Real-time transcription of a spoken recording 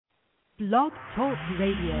Blog Talk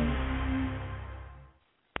Radio.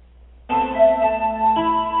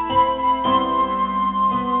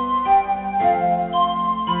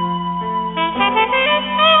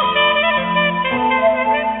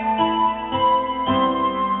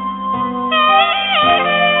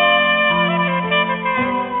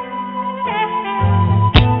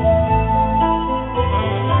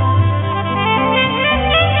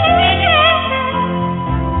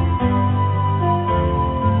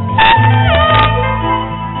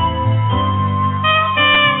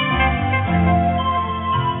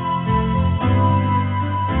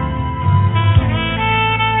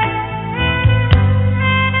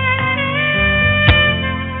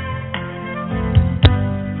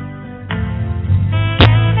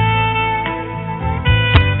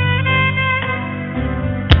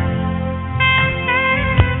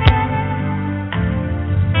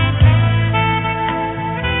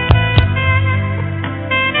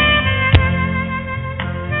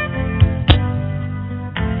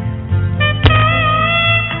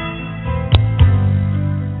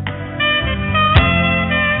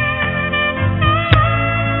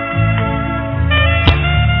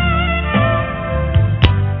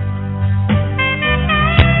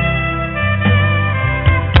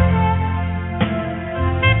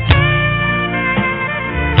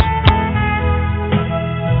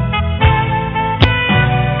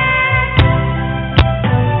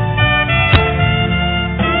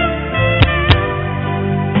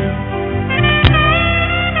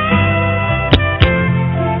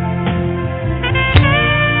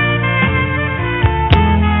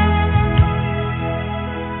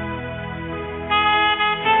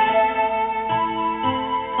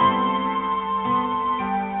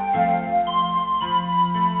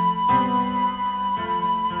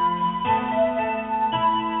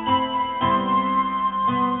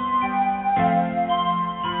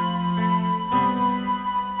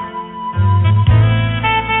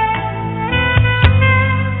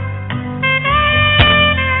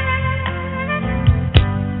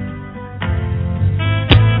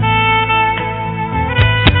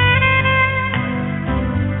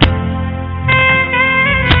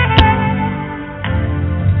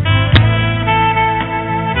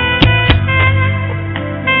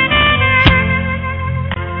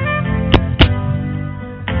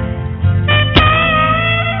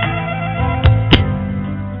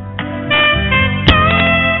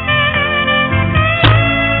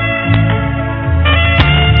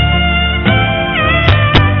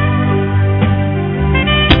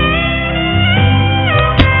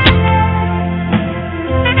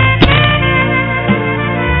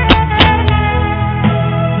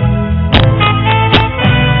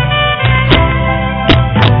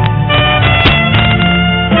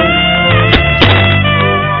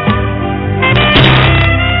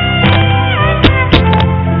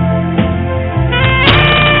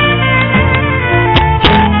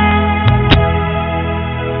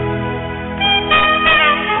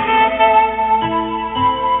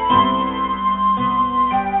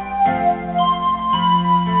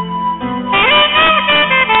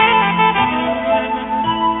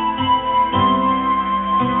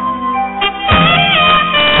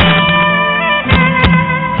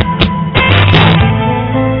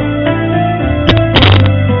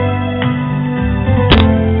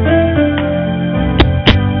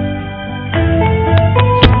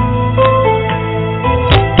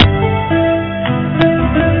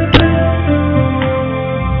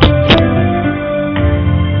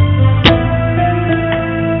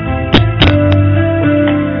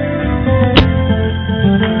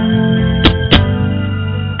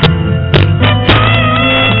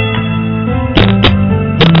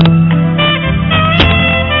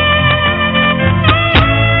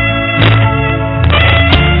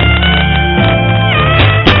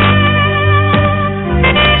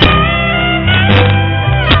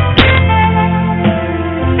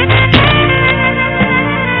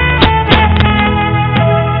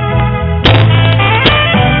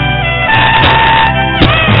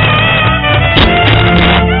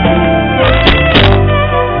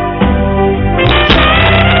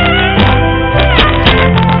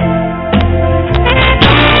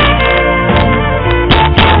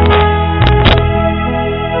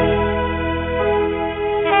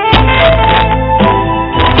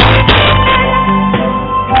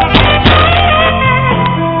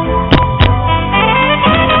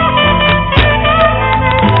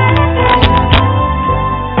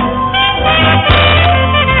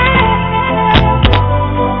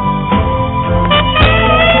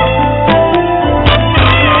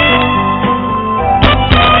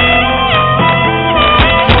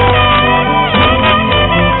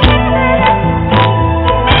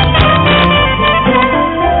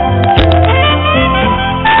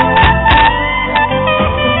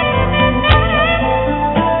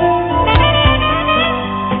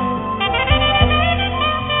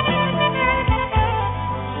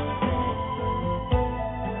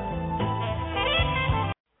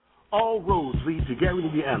 USA-Kingsley to Gary,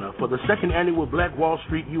 Indiana for the second annual Black Wall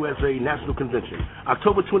Street USA National Convention,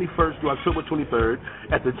 October 21st through October 23rd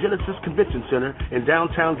at the Genesis Convention Center in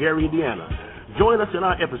downtown Gary, Indiana. Join us in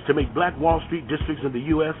our efforts to make Black Wall Street districts in the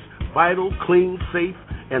U.S. vital, clean, safe,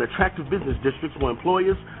 and attractive business districts for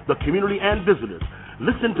employers, the community, and visitors.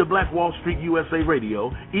 Listen to Black Wall Street USA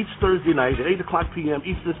Radio each Thursday night at 8 o'clock p.m.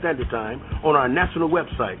 Eastern Standard Time on our national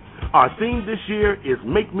website. Our theme this year is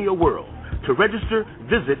Make Me a World. To register,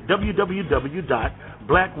 visit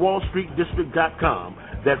www.blackwallstreetdistrict.com.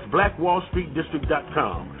 That's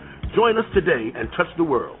blackwallstreetdistrict.com. Join us today and touch the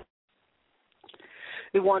world.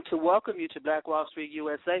 We want to welcome you to Black Wall Street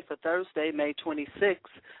USA for Thursday, May 26,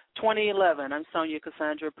 2011. I'm Sonia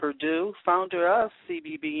Cassandra Perdue, founder of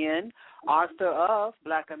CBBN, author of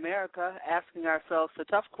Black America, Asking Ourselves the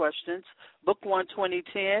Tough Questions, Book 1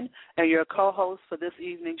 2010, and your co-host for this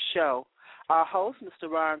evening's show. Our host, Mr.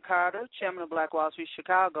 Ron Carter, chairman of Black Wall Street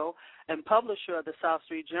Chicago and publisher of the South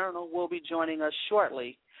Street Journal, will be joining us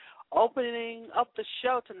shortly. Opening up the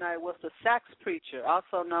show tonight was the sax preacher,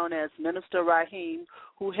 also known as Minister Raheem,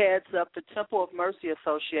 who heads up the Temple of Mercy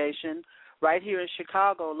Association right here in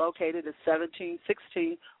Chicago, located at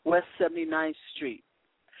 1716 West 79th Street.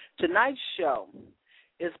 Tonight's show,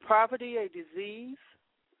 Is Poverty a Disease?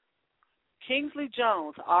 Kingsley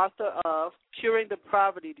Jones, author of Curing the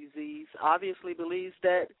Poverty Disease, obviously believes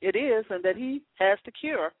that it is and that he has the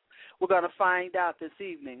cure. We're going to find out this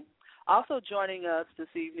evening. Also joining us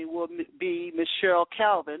this evening will be Ms. Cheryl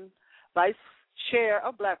Calvin, Vice Chair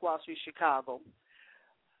of Black Wall Street Chicago.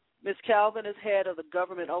 Ms. Calvin is head of the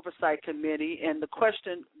Government Oversight Committee, and the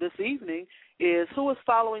question this evening is, who is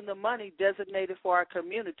following the money designated for our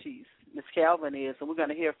communities? Ms. Calvin is, and we're going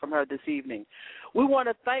to hear from her this evening. We want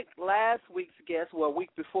to thank last week's guest, well, a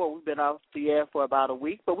week before. We've been off the air for about a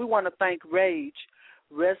week, but we want to thank RAGE,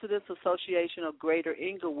 Residents Association of Greater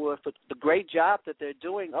Englewood, for the great job that they're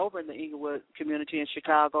doing over in the Englewood community in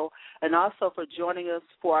Chicago, and also for joining us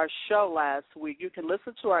for our show last week. You can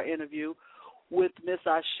listen to our interview with Ms.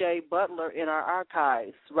 Ashe Butler in our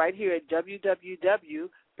archives right here at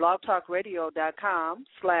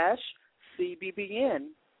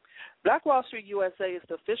www.blogtalkradio.com/CBBN. Black Wall Street USA is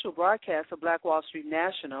the official broadcast of Black Wall Street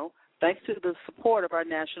National, thanks to the support of our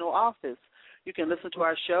national office. You can listen to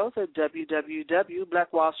our shows at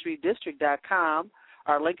www.blackwallstreetdistrict.com.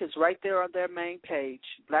 Our link is right there on their main page,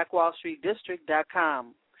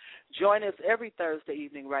 blackwallstreetdistrict.com. Join us every Thursday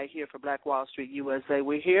evening right here for Black Wall Street USA.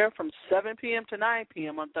 We're here from 7 p.m. to 9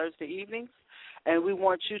 p.m. on Thursday evenings, and we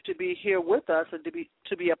want you to be here with us and to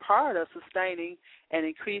be a part of sustaining and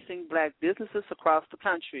increasing black businesses across the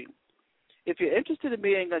country. If you're interested in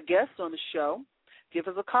being a guest on the show, give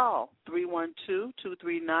us a call,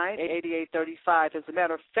 312-239-8835. As a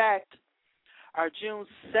matter of fact, our June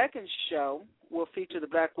 2nd show will feature the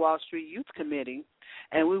Black Wall Street Youth Committee,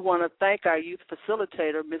 and we want to thank our youth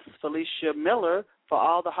facilitator, Mrs. Felicia Miller, for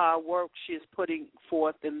all the hard work she is putting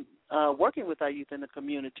forth in working with our youth in the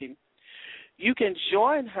community. You can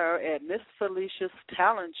join her at Miss Felicia's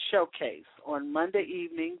Talent Showcase on Monday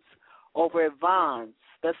evenings over at Vaughn's.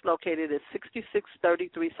 That's located at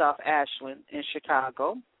 6633 South Ashland in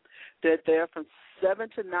Chicago. They're there from 7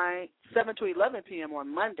 to 11 p.m. on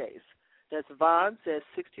Mondays. That's Vaughn's at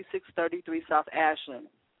 6633 South Ashland.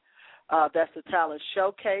 That's the Talent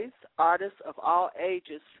Showcase. Artists of all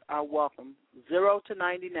ages are welcome, 0 to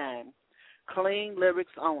 99. Clean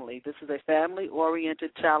lyrics only. This is a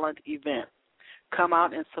family-oriented talent event. Come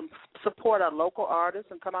out and support our local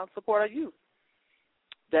artists and come out and support our youth.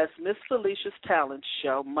 That's Miss Felicia's Talent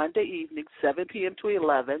Show, Monday evening, 7 p.m. to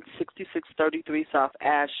 11, 6633 South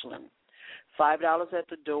Ashland. $5 at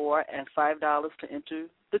the door and $5 to enter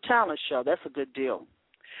the talent show. That's a good deal.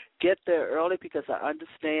 Get there early because I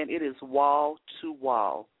understand it is wall to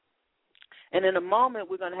wall. And in a moment,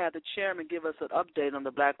 we're going to have the chairman give us an update on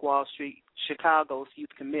the Black Wall Street Chicago's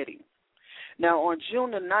Youth Committee. Now, on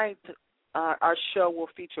June the 9th, our show will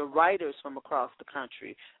feature writers from across the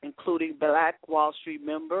country, including Black Wall Street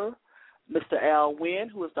member Mr. Al Wynn,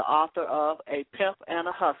 who is the author of A Pimp and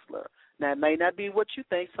a Hustler. Now, it may not be what you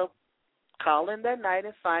think, so call in that night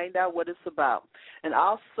and find out what it's about. And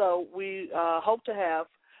also, we hope to have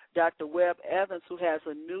Dr. Webb Evans, who has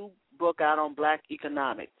a new book out on black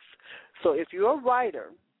economics. So if you're a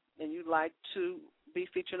writer and you'd like to be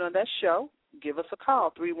featured on that show, give us a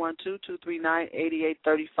call,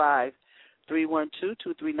 312-239-8835.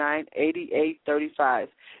 312-239-8835.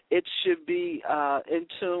 It should be in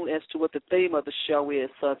tune as to what the theme of the show is.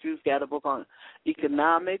 So if you've got a book on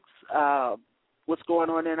economics, what's going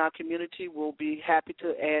on in our community, we'll be happy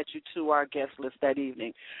to add you to our guest list that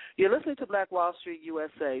evening. You're listening to Black Wall Street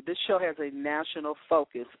USA. This show has a national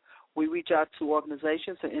focus. We reach out to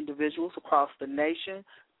organizations and individuals across the nation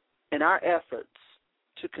in our efforts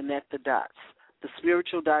to connect the dots, the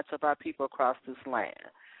spiritual dots of our people across this land.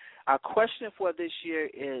 Our question for this year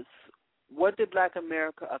is, what did Black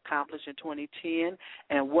America accomplish in 2010,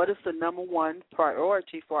 and what is the number one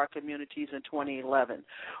priority for our communities in 2011?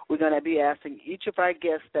 We're going to be asking each of our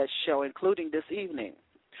guests that show, including this evening.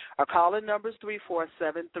 Our call-in number is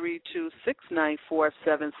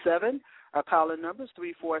 347-326-9477. Our call-in number is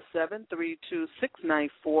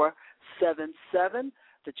 347-326-9477.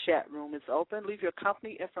 The chat room is open. Leave your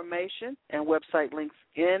company information and website links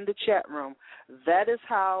in the chat room. That is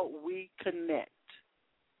how we connect.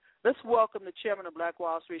 Let's welcome the chairman of Black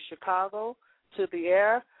Wall Street Chicago to the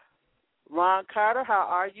air. Ron Carter, how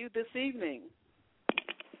are you this evening?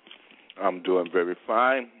 I'm doing very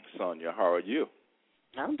fine. Sonia, how are you?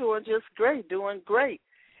 I'm doing just great,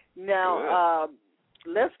 Now,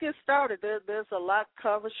 let's get started. There's a lot to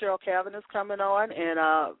cover. Cheryl Cavan is coming on, and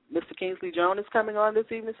Mr. Kingsley Jones is coming on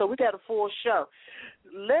this evening, so we got a full show.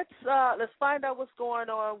 Let's find out what's going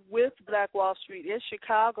on with Black Wall Street in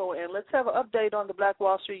Chicago, and let's have an update on the Black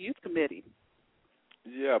Wall Street Youth Committee.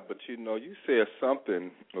 Yeah, but you said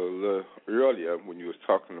something a little earlier when you was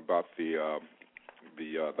talking about the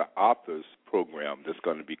authors program that's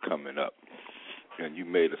going to be coming up, and you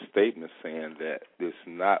made a statement saying that it's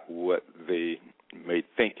not what they may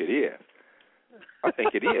think it is. I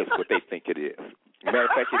think it is what they think it is. Matter of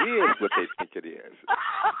fact, it is what they think it is.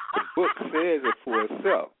 The book says it for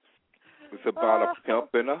itself. It's about a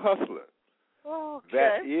pimp and a hustler. Okay.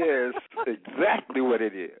 That is exactly what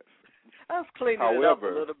it is. Let's clean it up a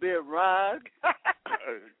little bit, Ron.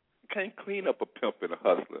 Can't clean up a pimp and a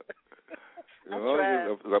hustler.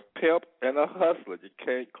 A pimp and a hustler, you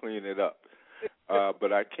can't clean it up.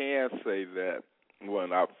 But I can say that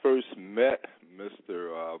when I first met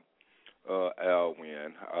Mr.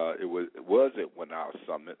 Alwyn, it was at one of our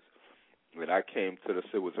summits. When I came to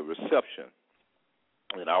it was a reception,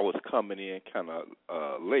 and I was coming in kind of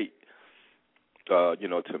late, to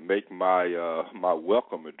make my my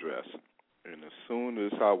welcome address. And as soon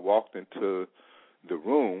as I walked into the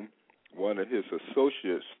room, one of his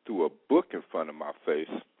associates threw a book in front of my face,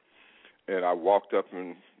 and I walked up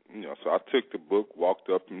and so I took the book, walked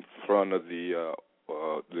up in front of the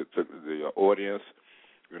audience,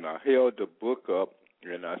 and I held the book up,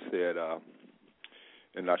 and I said,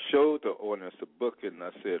 and I showed the audience the book, and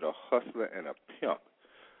I said, a hustler and a pimp.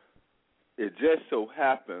 It just so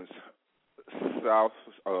happens South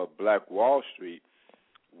Black Wall Street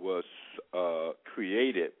was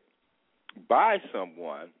created by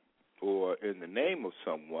someone or in the name of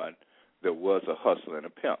someone that was a hustler and a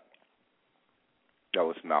pimp. That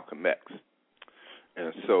was Malcolm X.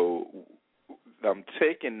 And so I'm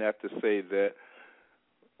taking that to say that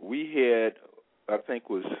we had, I think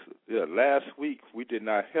last week, we did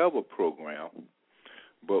not have a program,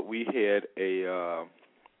 but we had a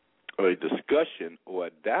discussion or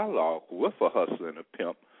a dialogue with a hustler and a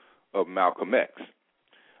pimp of Malcolm X.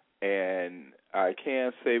 And I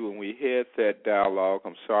can say when we had that dialogue,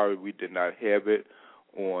 I'm sorry we did not have it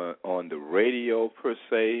on the radio per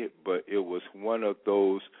se, but it was one of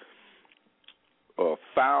those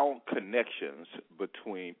found connections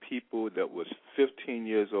between people that was 15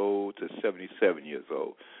 years old to 77 years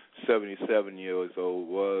old. 77 years old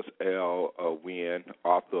was Al Wynn,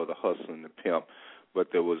 author of The Hustler and the Pimp,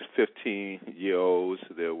 but there was 15-year-olds.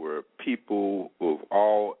 There were people of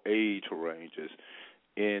all age ranges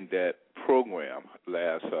in that program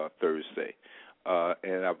last Thursday.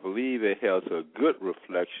 And I believe it has a good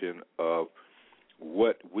reflection of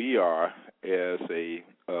what we are as a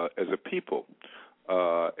people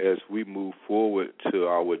as we move forward to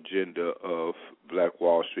our agenda of Black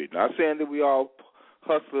Wall Street. Not saying that we all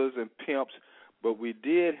hustlers and pimps, but we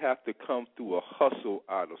did have to come through a hustle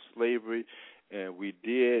out of slavery, and we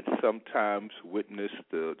did sometimes witness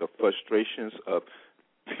the frustrations of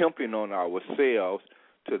pimping on ourselves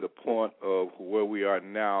to the point of where we are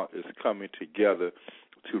now is coming together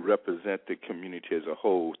to represent the community as a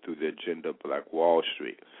whole through the agenda of Black Wall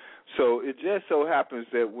Street. So it just so happens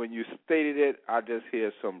that when you stated it, I just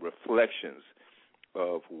hear some reflections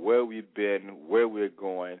of where we've been, where we're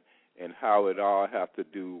going, and how it all have to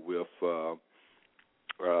do with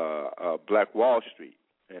Black Wall Street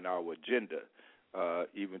and our agenda.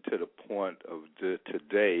 Even to the point of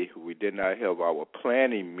today, we did not have our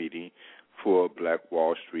planning meeting for Black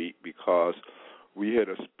Wall Street because we had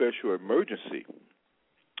a special emergency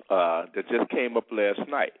that just came up last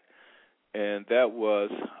night. And that was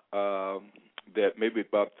that maybe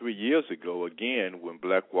about 3 years ago, again, when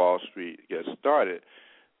Black Wall Street got started,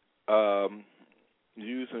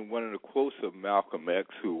 using one of the quotes of Malcolm X,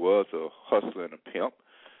 who was a hustler and a pimp,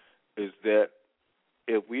 is that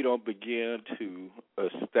if we don't begin to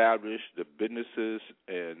establish the businesses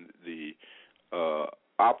and the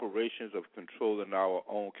operations of controlling our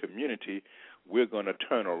own community, we're going to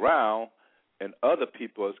turn around and other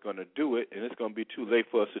people are going to do it, and it's going to be too late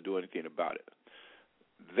for us to do anything about it.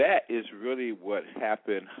 That is really what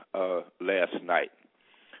happened last night.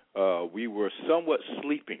 We were somewhat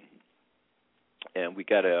sleeping, and we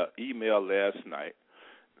got an email last night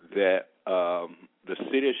that the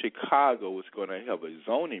city of Chicago was going to have a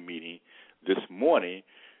zoning meeting this morning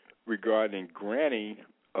regarding granting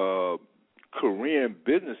Korean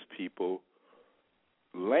business people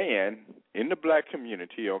land in the black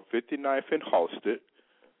community on 59th and Halsted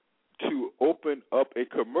to open up a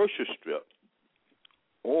commercial strip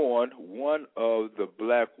on one of the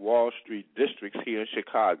black Wall Street districts here in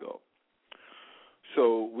Chicago.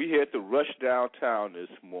 So we had to rush downtown this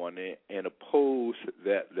morning and oppose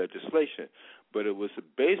that legislation. But it was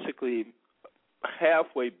basically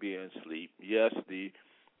halfway being asleep. Yes, the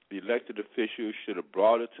elected officials should have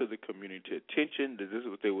brought it to the community attention that this is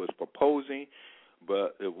what they was proposing,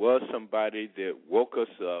 but it was somebody that woke us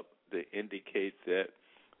up that indicates that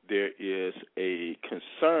there is a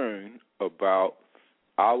concern about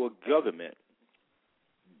our government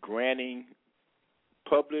granting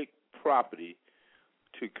public property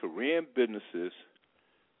to Korean businesses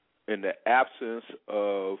in the absence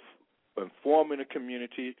of informing the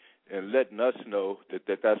community and letting us know that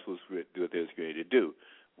that's what they're going to do,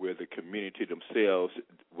 where the community themselves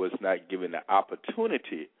was not given the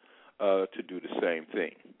opportunity to do the same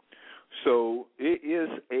thing. So it is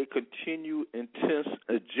a continued intense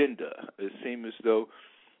agenda. It seems as though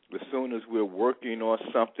as soon as we're working on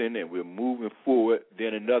something and we're moving forward,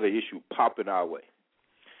 then another issue popping our way,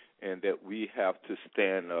 and that we have to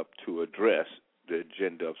stand up to address the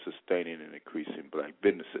agenda of sustaining and increasing black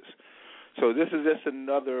businesses. So this is just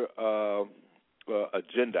another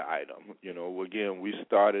agenda item. You know, again, we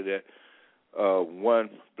started at one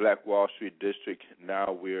Black Wall Street district.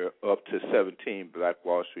 Now we're up to 17 Black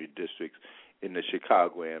Wall Street districts in the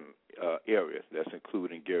Chicagoan area. That's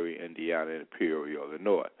including Gary, Indiana, and Peoria,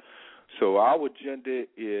 Illinois. So our agenda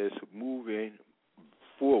is moving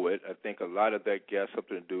forward. I think a lot of that got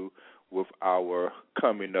something to do with our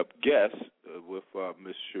coming up guest, with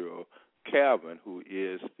Ms. Cheryl Calvin, who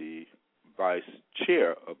is the vice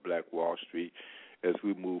chair of Black Wall Street, as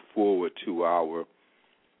we move forward to our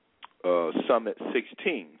Summit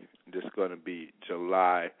 16. This is going to be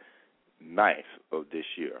July 9th of this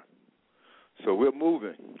year. So we're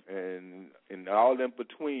moving, and all in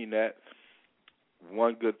between that,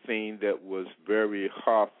 one good thing that was very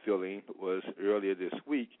heart-filling was earlier this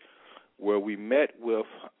week, where we met with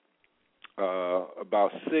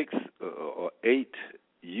about 6 or 8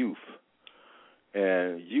 youth.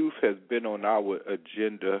 And youth has been on our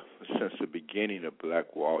agenda since the beginning of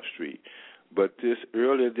Black Wall Street. But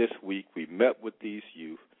earlier this week, we met with these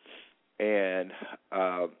youth, and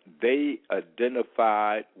they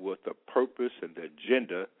identified with the purpose and the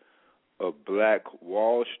agenda of Black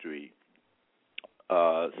Wall Street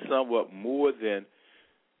somewhat more than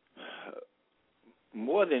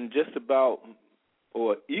just about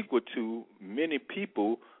or equal to many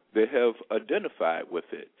people that have identified with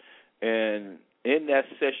it. And in that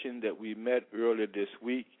session that we met earlier this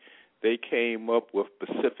week, they came up with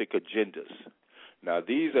specific agendas. Now,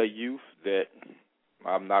 these are youth that,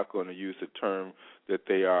 I'm not going to use the term that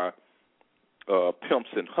they are pimps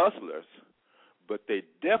and hustlers, but they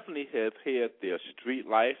definitely have had their street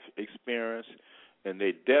life experience, and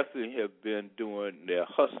they definitely have been doing their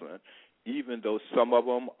hustling, even though some of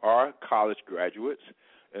them are college graduates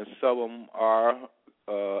and some of them are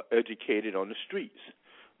educated on the streets.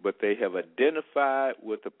 But they have identified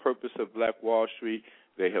with the purpose of Black Wall Street.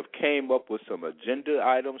 They have came up with some agenda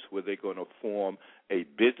items where they're going to form a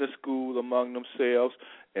business school among themselves,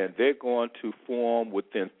 and they're going to form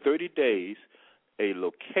within 30 days a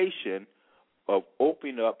location of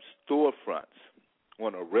opening up storefronts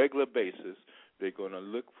on a regular basis. They're going to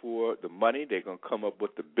look for the money. They're going to come up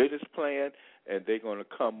with the business plan, and they're going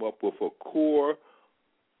to come up with a core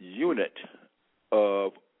unit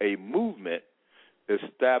of a movement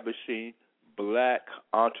establishing black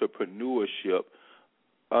entrepreneurship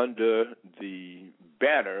under the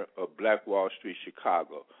banner of Black Wall Street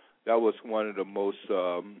Chicago. That was one of the most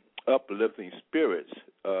uplifting spirits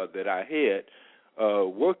that I had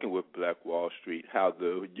working with Black Wall Street, how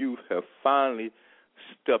the youth have finally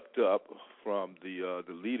stepped up from the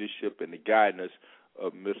leadership and the guidance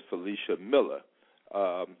of Ms. Felicia Miller.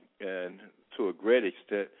 And to a great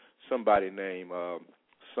extent, somebody named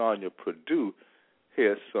Sonia Perdue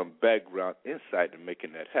has some background insight in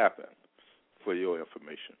making that happen, for your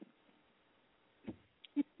information.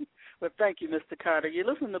 Well, thank you, Mr. Carter.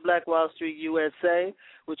 You're listening to Black Wall Street USA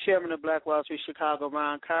with Chairman of Black Wall Street Chicago,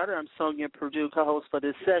 Ron Carter. I'm Sonia Purdue, co-host for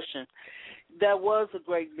this session. That was a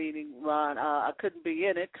great meeting, Ron. I couldn't be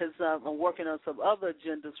in it because I'm working on some other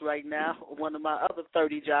agendas right now, one of my other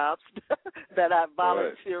 30 jobs that I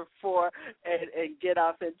volunteer for and get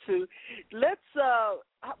off into.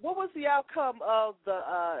 What was the outcome of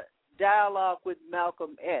the dialogue with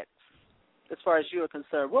Malcolm X, as far as you are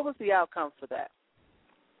concerned? What was the outcome for that?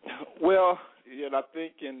 Well, I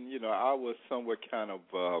think I was somewhat kind of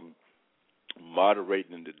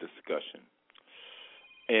moderating the discussion.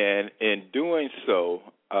 And in doing so,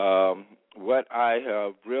 what I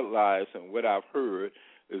have realized and what I've heard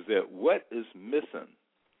is that what is missing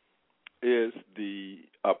is the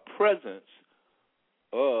presence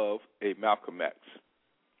of a Malcolm X.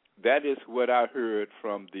 That is what I heard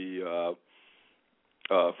from the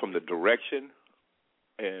direction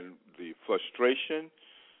and the frustration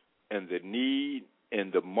and the need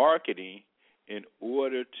and the marketing in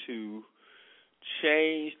order to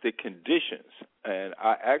change the conditions. And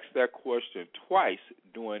I asked that question twice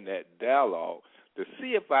during that dialogue to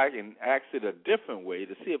see if I can ask it a different way,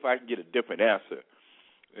 to see if I can get a different answer.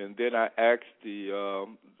 And then I asked the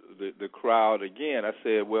crowd again. I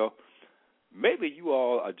said, well, maybe you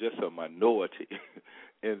all are just a minority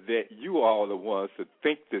and that you all are the ones that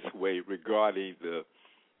think this way regarding the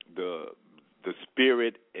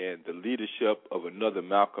spirit and the leadership of another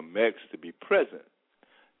Malcolm X to be present.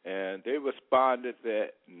 And they responded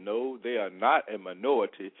that, no, they are not a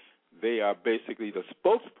minority. They are basically the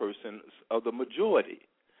spokespersons of the majority.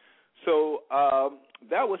 So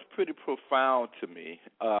that was pretty profound to me.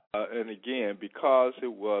 And, again, because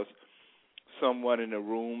it was someone in the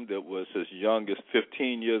room that was as young as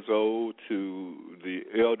 15 years old to the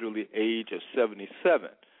elderly age of 77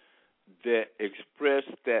 that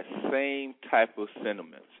expressed that same type of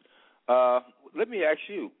sentiments. Let me ask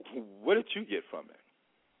you, what did you get from it?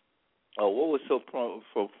 What was so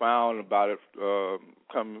profound about it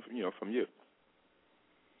coming, from you?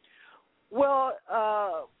 Well,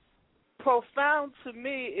 profound to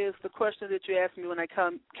me is the question that you asked me when I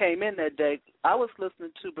came in that day. I was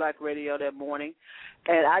listening to Black radio that morning,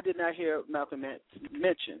 and I did not hear Malcolm X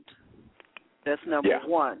mentioned. That's number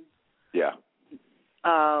one. Yeah.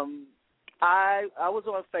 I was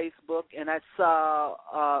on Facebook, and I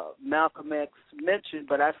saw Malcolm X mentioned,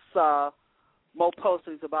 but I saw more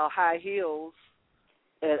postings about high heels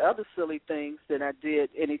and other silly things than I did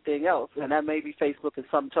anything else. And that may be Facebook is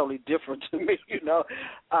something totally different to me,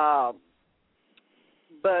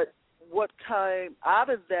 But what came out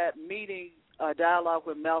of that meeting, dialogue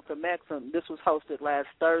with Malcolm X, and this was hosted last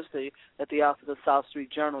Thursday at the office of the South Street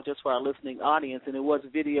Journal, just for our listening audience, and it was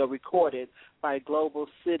video recorded by Global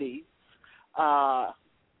City,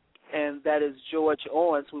 and that is George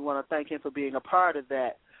Owens. We want to thank him for being a part of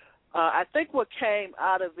that. I think what came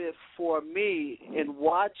out of it for me in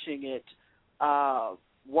watching it, Wait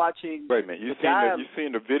a minute, you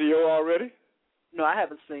seen the video already? No, I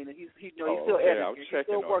haven't seen it. He's still editing. He's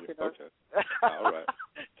still working on it. All right.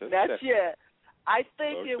 Not yet. I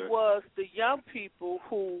think it was the young people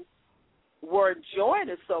who were enjoying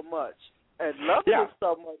it so much and loving it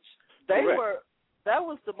so much. That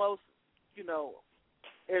was the most,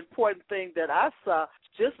 important thing that I saw,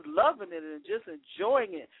 just loving it and just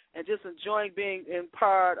enjoying it and just enjoying being in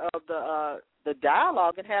part of the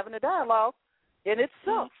dialogue and having a dialogue in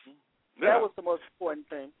itself. That was the most important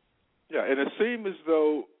thing. Yeah, and it seemed as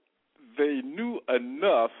though they knew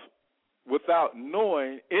enough without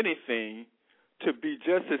knowing anything to be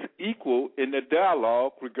just as equal in the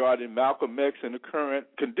dialogue regarding Malcolm X and the current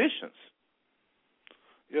conditions.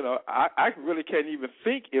 I really can't even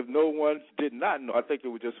think if no one did not know. I think it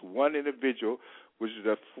was just one individual, which is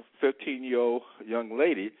a 15-year-old young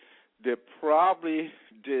lady, that probably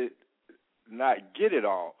did not get it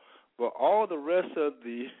all. But all the rest of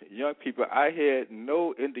the young people, I had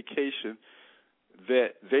no indication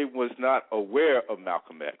that they was not aware of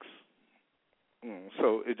Malcolm X.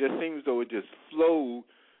 So it just seems as though it just flowed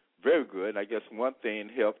very good. I guess one thing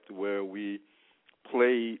helped where we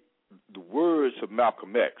played the words of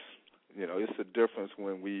Malcolm X. It's a difference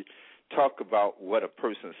when we talk about what a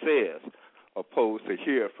person says opposed to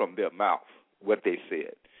hear from their mouth what they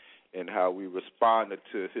said and how we responded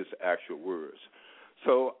to his actual words.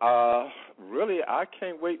 So really I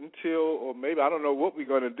can't wait until, or maybe I don't know what we're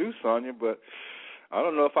going to do, Sonia, but I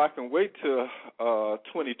don't know if I can wait till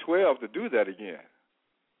 2012 to do that again.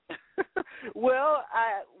 Well,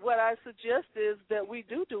 what I suggest is that we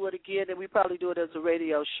do it again, and we probably do it as a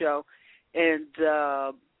radio show. and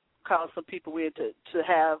call some people in to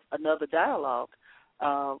have another dialogue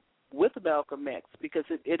with Malcolm X, because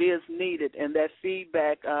it is needed, and that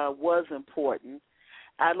feedback was important.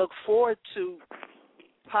 I look forward to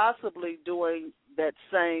possibly doing that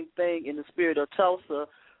same thing in the spirit of Tulsa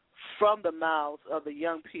from the mouths of the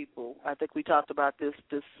young people. I think we talked about this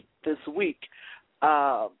week.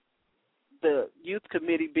 The youth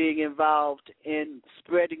committee being involved in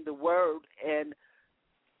spreading the word and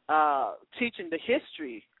teaching the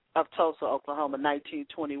history of Tulsa, Oklahoma,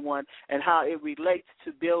 1921, and how it relates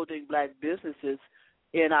to building black businesses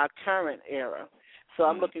in our current era. So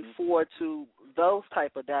I'm looking forward to those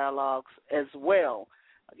type of dialogues as well.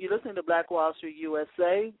 You're listening to Black Wall Street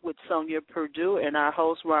USA with Sonia Purdue and our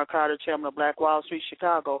host, Ron Carter, chairman of Black Wall Street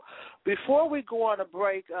Chicago. Before we go on a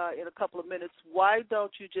break in a couple of minutes, why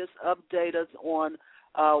don't you just update us on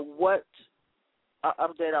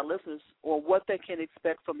update our listeners on what they can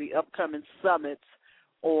expect from the upcoming summits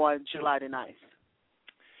on July the 9th?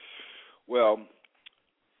 Well,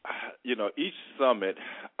 each summit,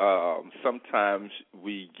 sometimes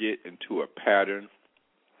we get into a pattern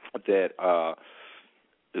that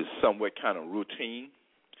is somewhat kind of routine.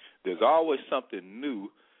 There's always something new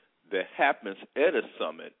that happens at a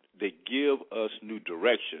summit that give us new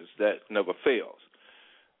directions. That never fails.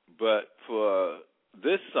 But for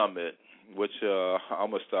this summit, which I'm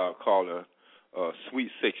going to start calling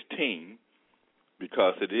Sweet 16,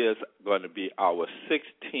 because it is going to be our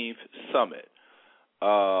 16th summit,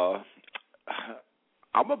 I'm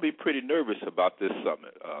going to be pretty nervous about this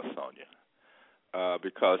summit, Sonia,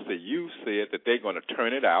 because the youth said that they're going to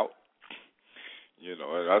turn it out. And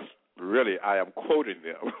that's really, I am quoting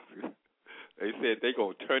them. They said they're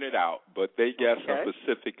going to turn it out, but they got some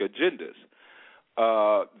specific agendas.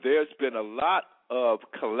 There's been a lot of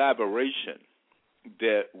collaboration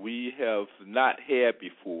that we have not had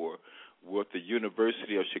before with the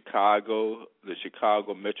University of Chicago, the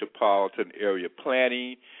Chicago Metropolitan Area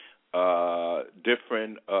Planning,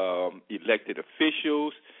 different elected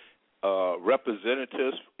officials,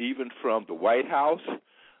 representatives even from the White House,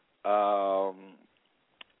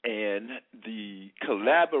 and the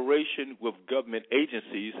collaboration with government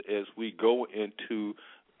agencies as we go into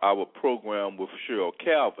our program with Cheryl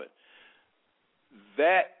Calvin.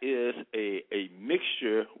 That is a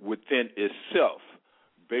mixture within itself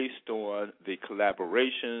based on the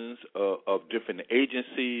collaborations of different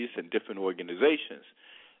agencies and different organizations.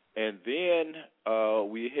 And then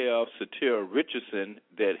we have Satira Richardson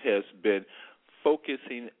that has been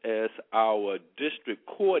focusing as our district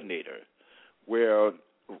coordinator, where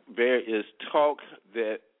there is talk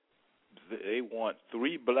that they want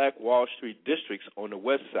 3 Black Wall Street districts on the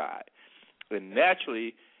west side. And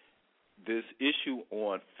naturally, this issue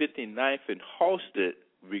on 59th and Halsted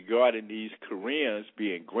regarding these Koreans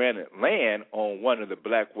being granted land on one of the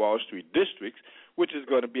Black Wall Street districts, which is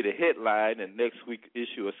going to be the headline in next week's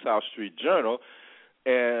issue of South Street Journal,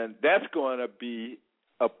 and that's going to be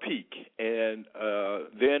a peak. And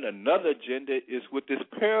then another agenda is with this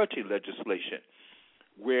parity legislation,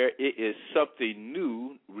 where it is something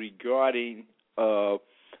new regarding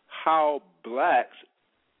how blacks,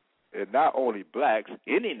 and not only blacks,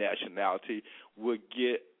 any nationality, would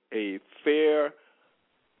get a fair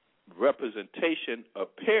representation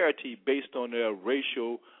of parity based on their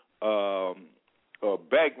racial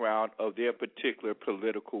background of their particular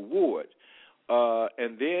political ward.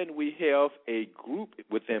 And then we have a group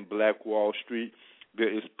within Black Wall Street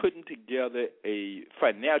that is putting together a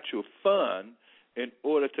financial fund in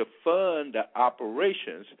order to fund the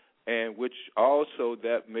operations, and which also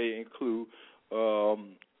that may include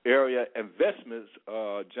area investments,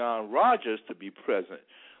 John Rogers to be present.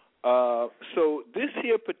 So this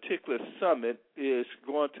here particular summit is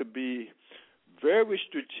going to be very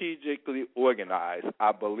strategically organized.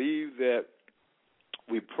 I believe that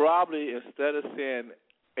we probably, instead of saying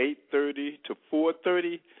 8:30 to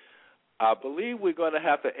 4:30, I believe we're going to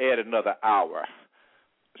have to add another hour.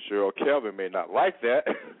 Cheryl Kelvin may not like that,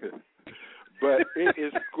 but it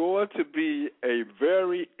is going to be a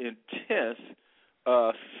very intense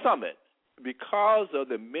summit because of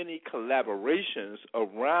the many collaborations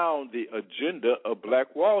around the agenda of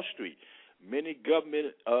Black Wall Street. Many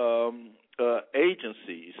government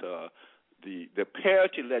agencies, the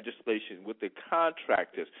parity legislation with the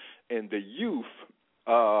contractors and the youth,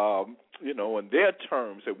 in their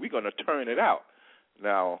terms that we're going to turn it out.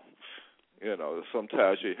 Now,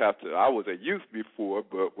 sometimes you have to, I was a youth before,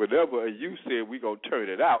 but whenever a youth said we're going to turn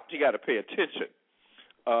it out, you got to pay attention.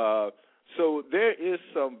 So there is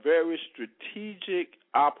some very strategic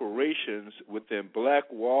operations within Black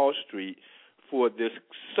Wall Street for this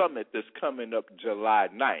summit that's coming up July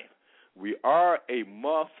 9th. We are a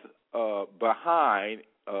month behind,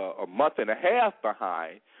 a month and a half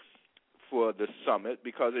behind for the summit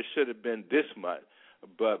because it should have been this month.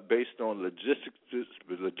 But based on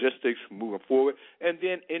logistics moving forward, and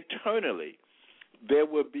then internally, there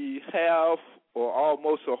will be half or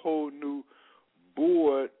almost a whole new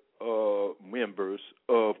board members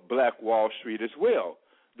of Black Wall Street as well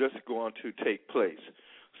that's going to take place.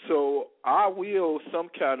 So I will some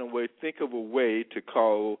kind of way think of a way to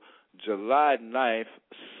call July 9th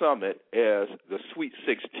summit as the Sweet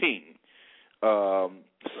 16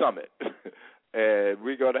 summit. And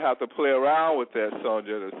we're going to have to play around with that,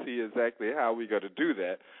 Sonja, to see exactly how we're going to do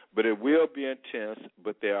that. But it will be intense,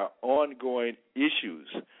 but there are ongoing issues.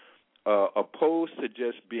 Opposed to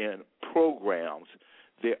just being programs,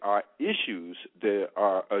 there are issues that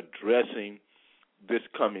are addressing this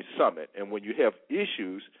coming summit. And when you have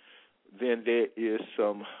issues, then there is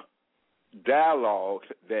some dialogue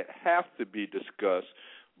that have to be discussed.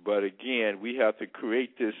 But again, we have to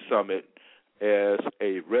create this summit as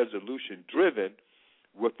a resolution driven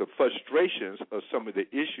with the frustrations of some of the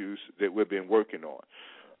issues that we've been working on.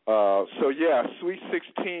 Sweet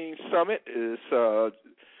 16 Summit is,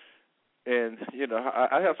 and, you know,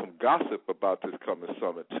 I have some gossip about this coming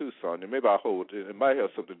summit too, Sonia. Maybe I'll hold it. It might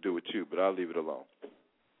have something to do with you, but I'll leave it alone.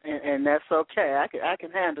 And that's okay. I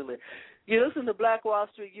can handle it. You listen to Black Wall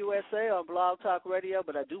Street USA on Blog Talk Radio,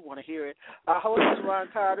 but I do want to hear it. Our host is Ron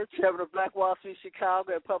Carter, chairman of Black Wall Street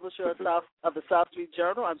Chicago and publisher of the South Street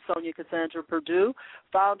Journal. I'm Sonia Cassandra Perdue,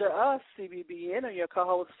 founder of CBBN, and your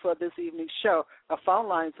co-host for this evening's show. Our phone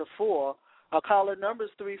lines are full. Our caller number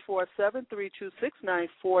is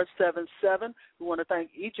 347-326-9477. We want to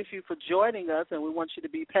thank each of you for joining us, and we want you to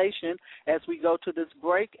be patient as we go to this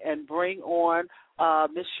break and bring on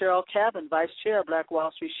Ms. Cheryl Cabin, Vice Chair of Black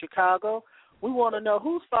Wall Street Chicago. We want to know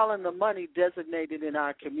who's following the money designated in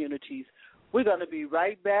our communities. We're going to be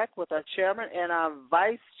right back with our chairman and our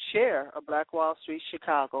Vice Chair of Black Wall Street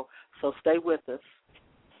Chicago. So stay with us.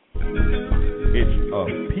 It's a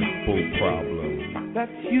people problem. That's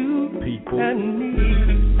you, people, and me.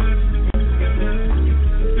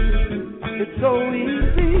 It's so easy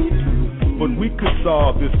to. But we could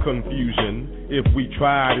solve this confusion if we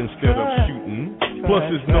tried instead of shooting. Plus,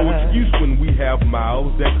 there's no excuse when we have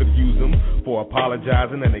mouths that could use them for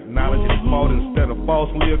apologizing and acknowledging fault instead of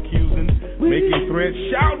falsely accusing, making threats,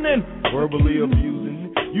 shouting, and verbally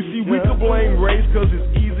abusing. You see, we could blame race because it's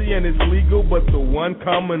easy and it's legal, but the one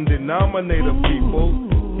common denominator, people,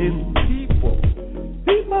 is people.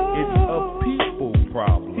 It's a people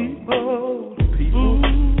problem. People.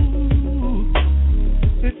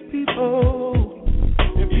 It's people.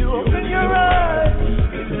 If you open your eyes,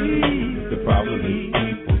 the problem is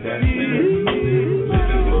people. That's the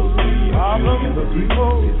problem is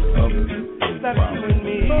people. That's you and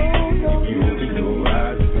me. If you open your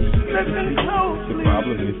eyes, listen closely. The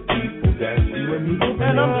problem is people. That's you and me.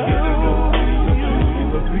 And I'm sure you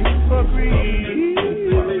agree.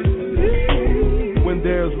 When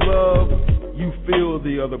there's love, you feel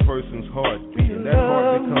the other person's heartbeat, and that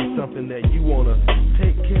heart becomes something that you want to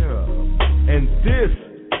take care of. And this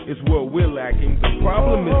is what we're lacking. The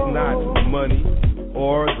problem is not money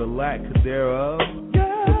or the lack thereof.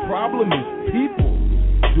 The problem is people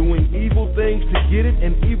doing evil things to get it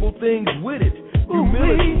and evil things with it.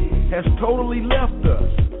 Humility has totally left us.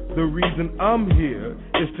 The reason I'm here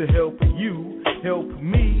is to help you, help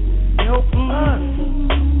me, help us.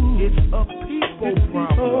 It's a people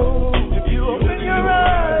problem. If you open your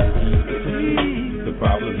eyes, the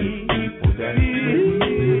problem is people. That's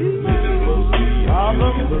the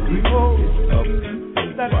problem is people.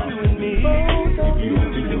 That's you and me. If you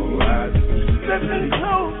open your eyes, listen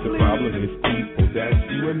closely. The problem is people. That's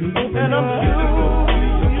you and me. And I'm sure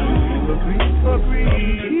you agree.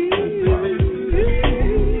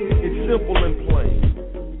 It's simple and plain.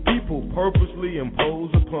 People purposely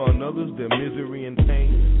impose upon others their misery and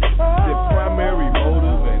pain. Their primary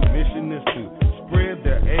motive and mission is to spread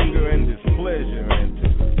their anger and displeasure and to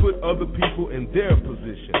put other people in their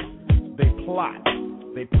position. They plot.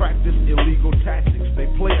 They practice illegal tactics. They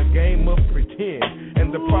play a game of pretend.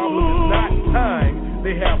 And the problem is not time.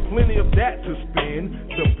 They have plenty of that to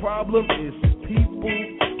spend. The problem is people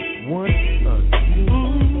want again.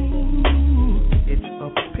 It's a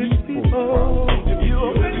people problem. If you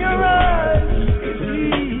open your eyes,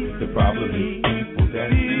 the problem is people.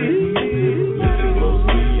 That's the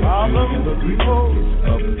problem is people.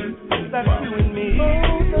 That's you and me.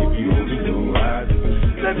 If you open your eyes,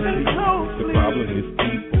 listen closely. The problem is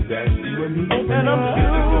people. That's you and me. And I'm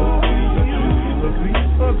sure you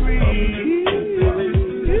agree.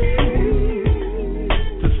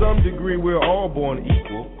 To some degree, we're all born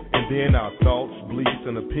equal. And then our thoughts, beliefs,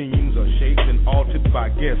 and opinions are shaped and altered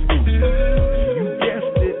by guess who? You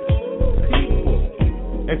guessed it, people.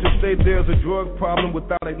 And to say there's a drug problem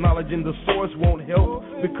without acknowledging the source won't help,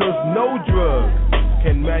 because no drug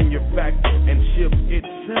can manufacture and ship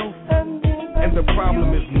itself. And the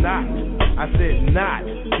problem is not, I said not,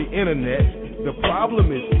 the internet. The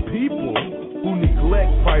problem is people who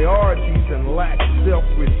neglect priorities and lack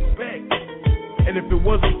self-respect. And if it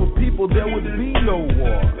wasn't for people, there would be no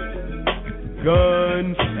war.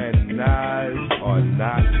 Guns and knives are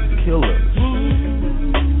not killers.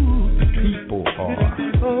 People are.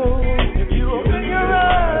 If you open your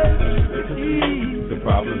eyes, the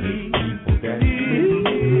problem is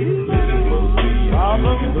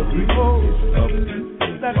people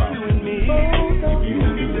that that's you and me. If you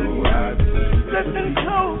open your eyes, listen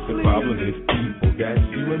closely. The problem is people got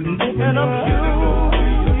you and me. And I'm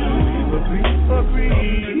sure you agree.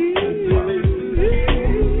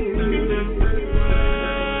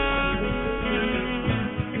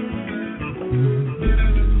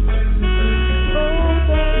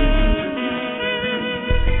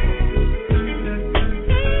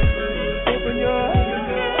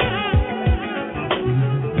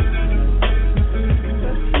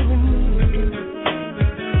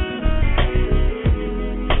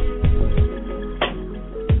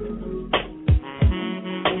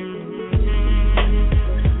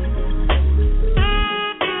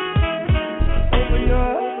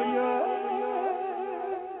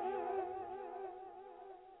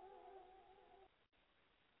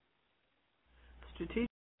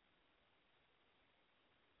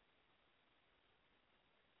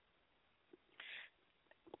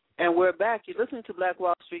 And we're back. You're listening to Black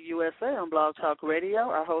Wall Street USA on Blog Talk Radio.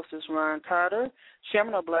 Our host is Ron Carter,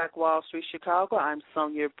 chairman of Black Wall Street Chicago. I'm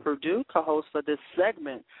Sonia Perdue, co-host for this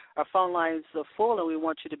segment. Our phone lines are full, and we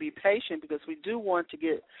want you to be patient because we do want to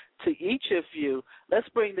get to each of you. Let's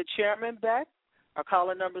bring the chairman back. Our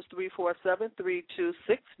caller number is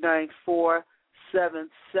 347-326-9477,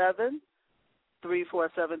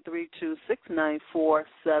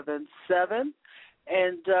 347-326-9477.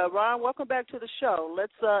 And, Ron, welcome back to the show.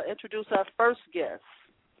 Let's introduce our first guest.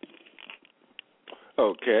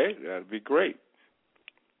 Okay, that'd be great.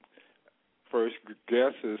 First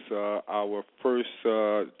guest is our first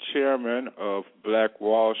chairman of Black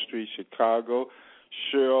Wall Street Chicago,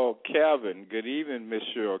 Cheryl Calvin. Good evening, Miss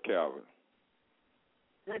Cheryl Calvin.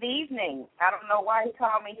 Good evening. I don't know why he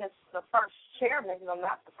called me the first chairman because I'm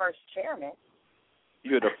not the first chairman.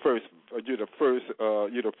 You're the first.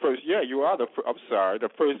 Yeah, you are the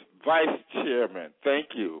first vice chairman.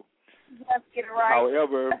 Thank you. Let's get it right.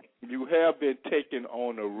 However, you have been taken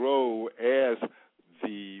on a role as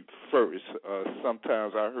the first.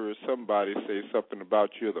 Sometimes I heard somebody say something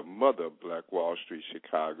about you're the mother of Black Wall Street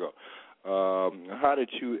Chicago. How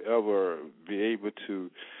did you ever be able to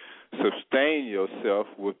sustain yourself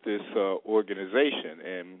with this organization?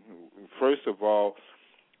 And first of all,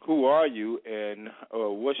 who are you, and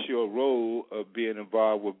what's your role of being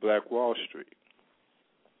involved with Black Wall Street?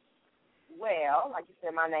 Well, like you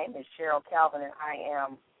said, my name is Cheryl Calvin, and I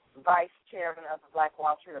am vice chairman of the Black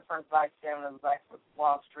Wall Street, the first vice chairman of the Black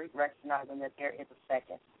Wall Street, recognizing that there is a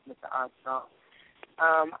second, Mr. Armstrong.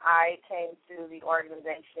 I came to the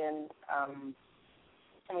organization,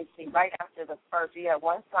 right after the first. We had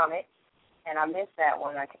one summit, and I missed that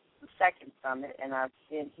one. I came to the second summit, and I've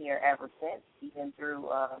been here ever since, even through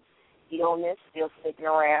illness, still sticking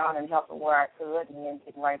around and helping where I could, and then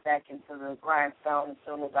getting right back into the grindstone as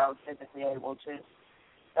soon as I was physically able to.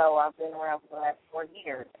 So I've been around for the last 4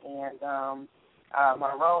 years, and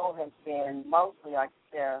my role has been mostly like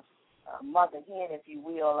the mother hen, if you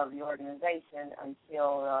will, of the organization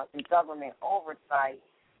until the government oversight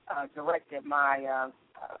directed my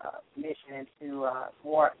mission into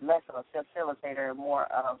less of a facilitator, more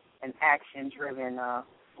of an action-driven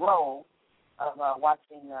role of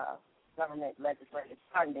watching government legislative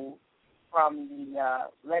funding from the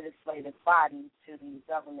legislative body to the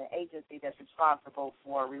government agency that's responsible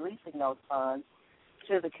for releasing those funds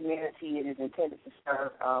to the community it is intended to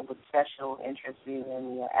serve, with special interest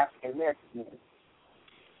in the African-American community.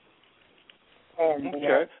 And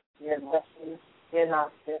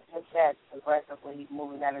that's aggressively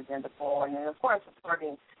moving that agenda forward. And, of course,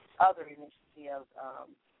 supporting other initiatives,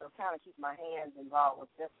 so kind of keep my hands involved with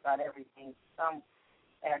just about everything, some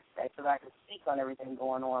aspects so that I can speak on everything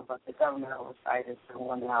going on, but the government oversight is the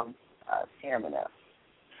one that I'm chairman of.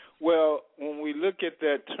 Well, when we look at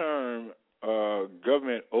that term,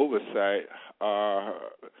 government oversight,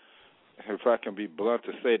 if I can be blunt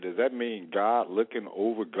to say, does that mean God looking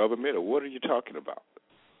over government, or what are you talking about?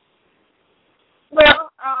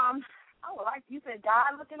 Well, like you said,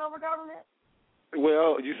 God looking over government?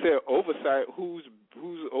 Well, you said oversight. Who's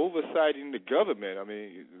oversighting the government? I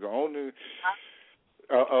mean, the owner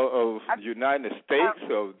of the United States,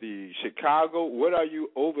 of the Chicago. What are you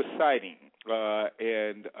oversighting?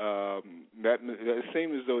 And that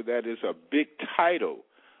seems as though that is a big title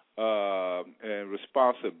and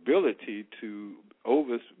responsibility to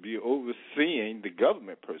be overseeing the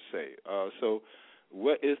government per se. So,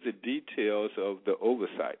 what is the details of the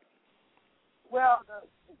oversight? Well,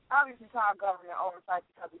 obviously, our government oversight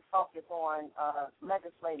because we focus on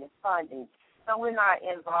legislative funding. So we're not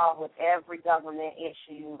involved with every government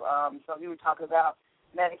issue. So if you were talking about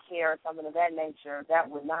Medicare or something of that nature, that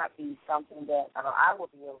would not be something that I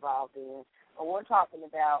would be involved in. But we're talking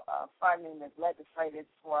about funding that's legislated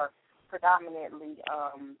for predominantly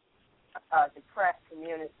depressed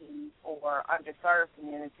communities or underserved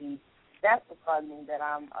communities. That's the funding that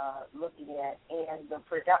I'm looking at. And the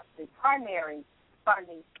primary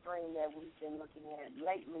funding stream that we've been looking at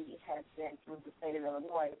lately has been through the state of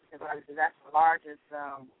Illinois, because obviously that's the largest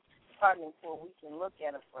funding pool we can look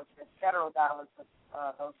at. Of course, the federal dollars,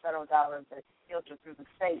 those federal dollars that filter through the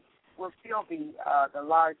state will still be the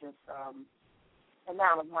largest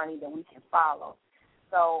amount of money that we can follow.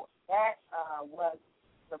 So that was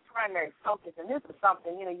the primary focus, and this is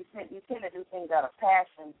something, you tend to do things out of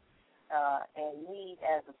passion and need,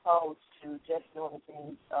 as opposed to just doing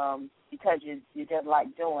things because you just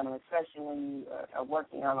like doing them, especially when you are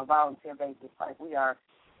working on a volunteer basis like we are,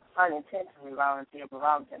 unintentionally volunteer, but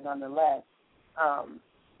volunteer nonetheless.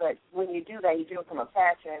 But when you do that, you do it from a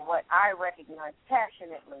passion. And what I recognized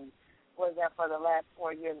passionately was that for the last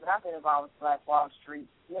 4 years that I've been involved with Black Wall Street,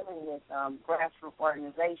 dealing with grassroots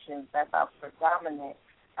organizations, that's our predominant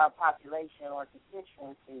population or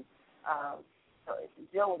constituency. So it's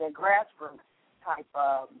dealing with a grassroots type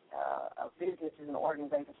of businesses and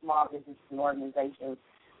organizations, small businesses and organizations.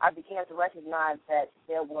 I began to recognize that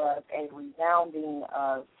there was a resounding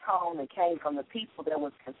tone that came from the people that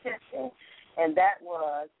was consistent, and that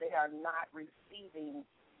was they are not receiving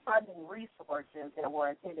funding resources that were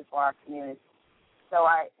intended for our community. So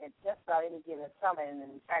at just about any given summit, and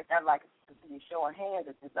in fact, I'd like to see a show of hands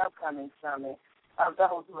at this upcoming summit of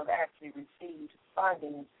those who have actually received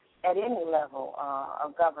funding at any level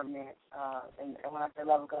of government, and when I say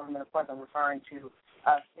level of government, of course, I'm referring to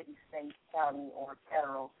city, state, county, or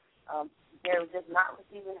federal. They're just not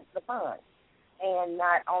receiving the funds, and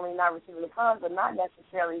not only not receiving the funds, but not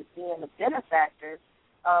necessarily being the benefactors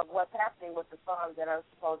of what's happening with the funds that are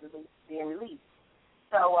supposedly being released.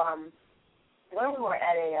 So when we were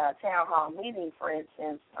at a town hall meeting, for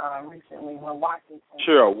instance, recently in Washington.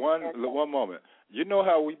 Sure, one moment. You know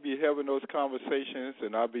how we be having those conversations,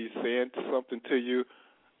 and I'll be saying something to you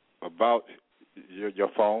about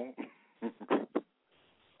your phone?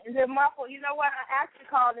 Is it muffled? You know what? I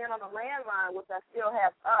actually called in on the landline, which I still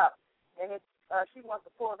have up, and she wants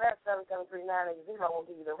to pull that 773-980. Won't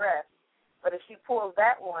give you the rest. But if she pulls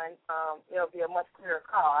that one, it'll be a much clearer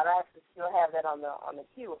call. I actually still have that on the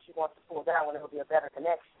queue. If she wants to pull that one, it'll be a better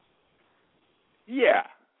connection.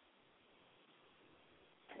 Yeah.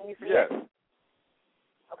 Can you see it?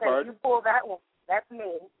 Okay, if you pull that one, that's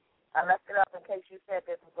me. I left it up in case you said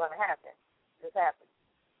this was going to happen. This happened.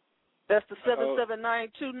 That's the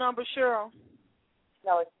 7792 number, Cheryl?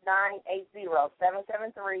 No, it's 980,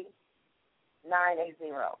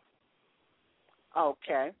 773-980.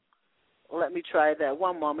 Okay. Let me try that.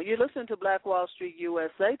 One moment. You're listening to Black Wall Street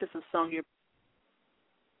USA. This is Sonia.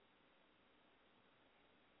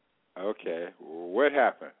 Okay. What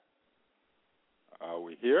happened? Are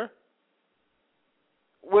we here?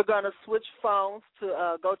 We're going to switch phones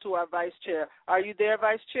to go to our vice chair. Are you there,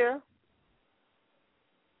 vice chair?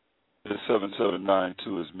 The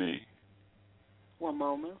 7792 is me. One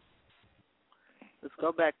moment. Let's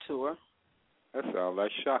go back to her. That sounds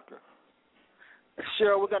like Shaka.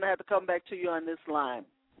 Cheryl, we're going to have to come back to you on this line.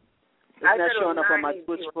 It's not showing up on my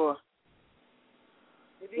switchboard.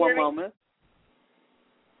 One moment.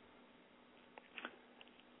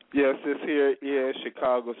 Yes, this here is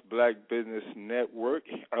Chicago's Black Business Network,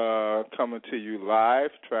 coming to you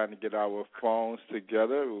live, trying to get our phones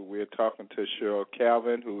together. We're talking to Cheryl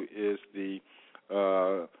Calvin, who is the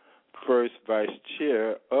first vice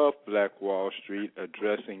chair of Black Wall Street,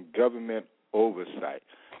 addressing government oversight.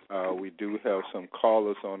 We do have some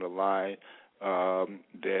callers on the line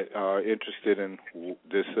that are interested in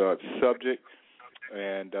this subject,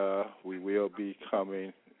 and we will be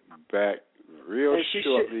coming back real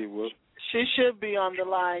shortly. She should be on the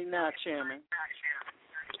line now, Chairman.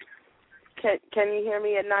 Can you hear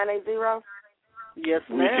me at 980? Yes,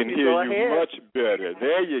 ma'am. We can hear you much better.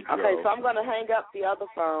 There you go. Okay, so I'm going to hang up the other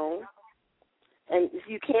phone, And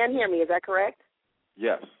you can hear me, is that correct?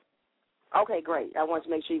 Yes. Okay, great. I wanted to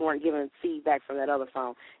make sure you weren't giving feedback from that other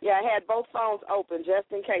phone. Yeah, I had both phones open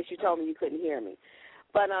just in case you told me you couldn't hear me.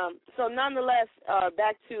 But so nonetheless,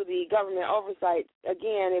 back to the government oversight.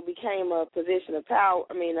 Again, it became a position of power.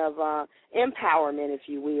 Empowerment, if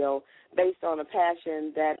you will, based on a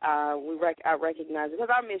passion that I recognize, because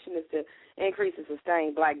our mission is to increase and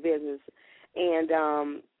sustain black business. And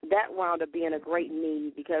that wound up being a great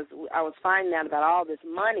need, because I was finding out about all this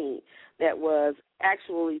money that was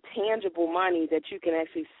actually tangible money that you can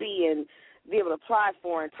actually see and be able to apply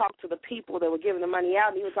for and talk to the people that were giving the money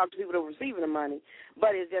out and even talk to people that were receiving the money.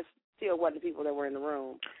 But it just still wasn't the people that were in the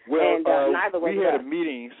room. Well, and, neither was we had a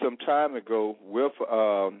meeting some time ago with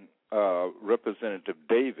Representative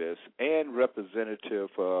Davis and Representative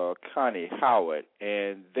Connie Howard,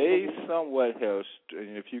 and they somewhat have,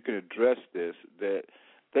 and if you can address this, that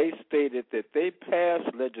they stated that they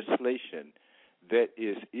passed legislation that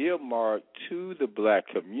is earmarked to the black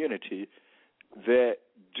community that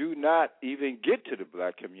do not even get to the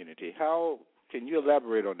black community. How can you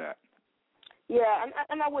elaborate on that? Yeah,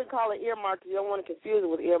 and I wouldn't call it earmark because you don't want to confuse it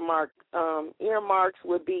with earmark. Earmarks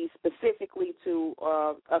would be specifically to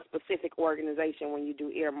a specific organization when you do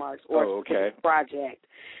earmarks or a specific project.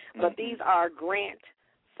 But these are grant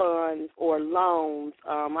funds or loans.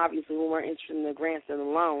 Obviously, we weren't interested in the grants and the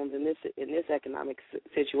loans in this economic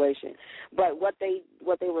situation. But what they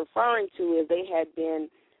were referring to is they had been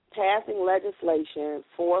passing legislation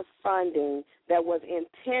for funding that was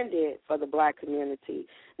intended for the black community.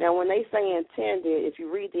 Now, when they say intended, if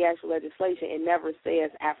you read the actual legislation, it never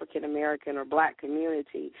says African American or black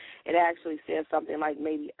community. It actually says something like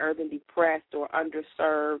maybe urban depressed or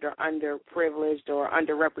underserved or underprivileged or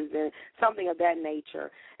underrepresented, something of that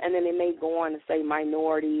nature. And then they may go on to say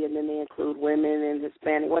minority, and then they include women and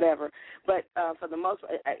Hispanic, whatever. But for the most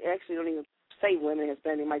part, I actually don't even say women and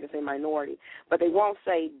Hispanic, they might just say minority, but they won't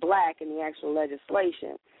say black in the actual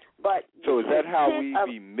legislation. But so is that how we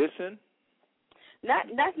be missing?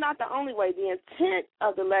 That's not the only way. The intent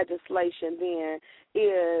of the legislation then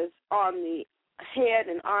is on the head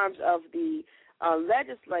and arms of the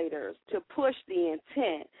legislators to push the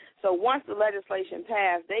intent. So once the legislation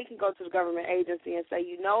passed, they can go to the government agency and say,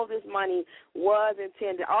 this money was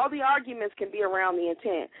intended. All the arguments can be around the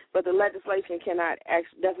intent, but the legislation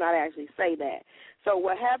does not actually say that. So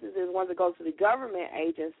what happens is once it goes to the government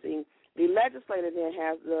agency, the legislator then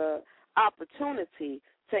has the opportunity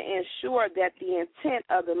to ensure that the intent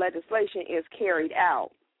of the legislation is carried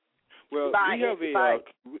out. Well, go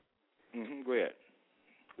ahead.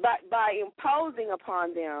 By imposing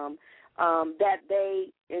upon them that they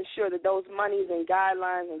ensure that those monies and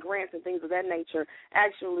guidelines and grants and things of that nature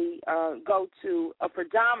actually go to a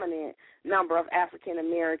predominant number of African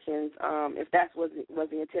Americans, if that was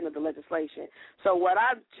the intent of the legislation. So what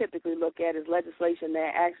I typically look at is legislation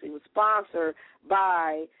that actually was sponsored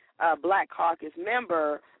by a Black Caucus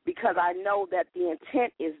member, because I know that the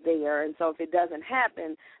intent is there. And so if it doesn't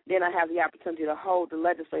happen, then I have the opportunity to hold the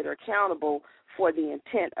legislator accountable for the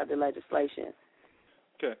intent of the legislation.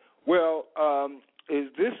 Okay. Well,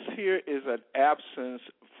 is this here is an absence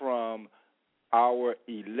from our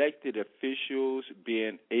elected officials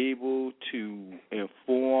being able to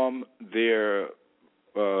inform their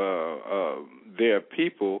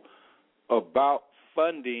people about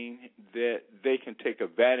funding that they can take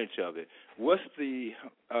advantage of it? What's the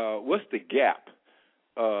gap?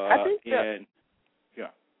 I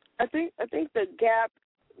think the gap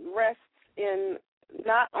rests in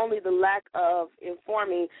not only the lack of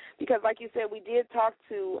informing, because like you said, we did talk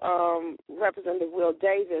to Representative Will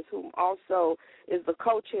Davis, who also is the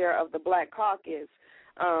co-chair of the Black Caucus,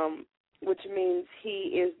 which means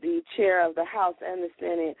he is the chair of the House and the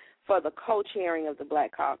Senate for the co-chairing of the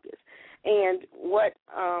Black Caucus. And what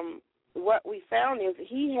we found is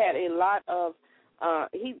he had a lot of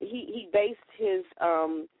he based his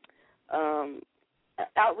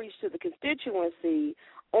outreach to the constituency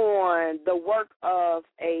on the work of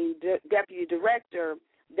a deputy director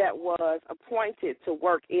that was appointed to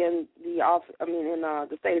work in the office, in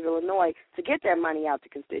the state of Illinois, to get that money out to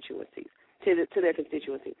constituencies, to their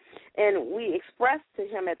constituency. And we expressed to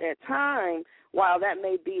him at that time, while that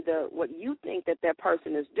may be what you think that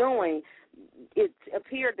person is doing, it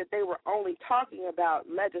appeared that they were only talking about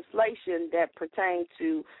legislation that pertained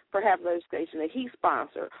to perhaps legislation that he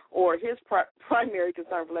sponsored or his primary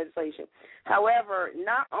concern for legislation. However,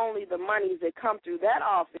 not only the monies that come through that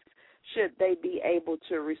office should they be able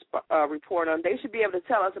to report on, they should be able to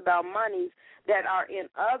tell us about monies that are in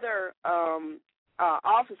other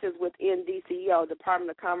offices within DCEO,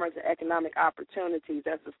 Department of Commerce and Economic Opportunities.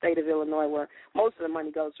 That's the state of Illinois where most of the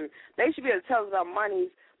money goes through. They should be able to tell us about monies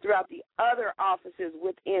throughout the other offices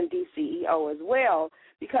within DCEO as well,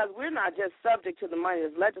 because we're not just subject to the money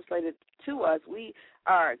that's legislated to us. We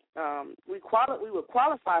are we would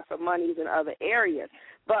qualify for monies in other areas.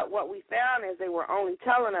 But what we found is they were only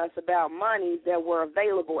telling us about monies that were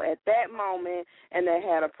available at that moment and that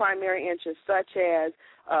had a primary interest, such as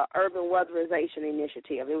urban weatherization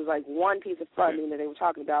initiative. It was like one piece of funding that they were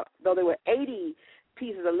talking about, though there were 80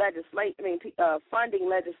 pieces of funding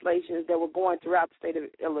legislations that were going throughout the state of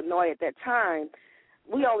Illinois at that time.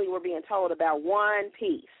 We only were being told about one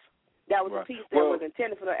piece. That was a piece that was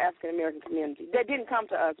intended for the African American community. That didn't come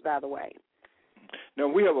to us, by the way. Now,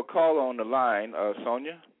 we have a caller on the line,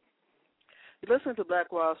 Sonia. You listen to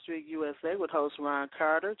Black Wall Street USA with host Ron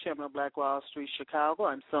Carter, chairman of Black Wall Street Chicago.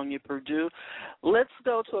 I'm Sonia Purdue. Let's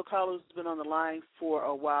go to a caller who's been on the line for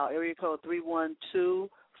a while. Area code 312,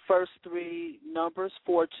 first three numbers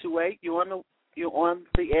 428. You're on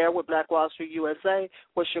the air with Black Wall Street USA.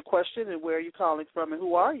 What's your question and where are you calling from and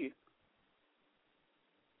who are you?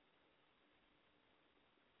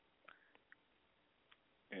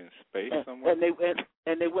 In space somewhere? And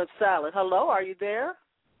they went silent. Hello, are you there?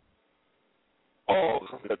 Oh,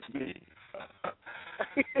 that's me.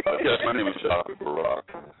 Yes, my name is Shaka Barack.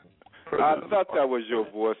 I thought that was your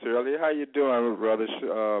voice earlier. How you doing, brother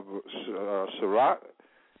Sharak?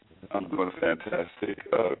 I'm doing fantastic.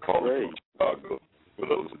 Calling from Chicago. For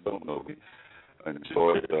those who don't know me, I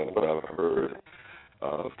enjoyed what I've heard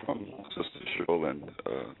from Sister Cheryl and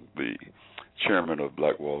the chairman of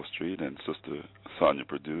Black Wall Street and Sister Sonia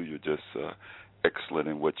Purdue. You're just excellent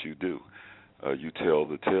in what you do. You tell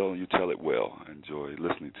the tale and you tell it well. I enjoy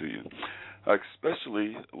listening to you. I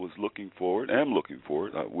especially am looking forward,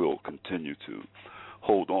 I will continue to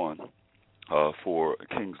hold on for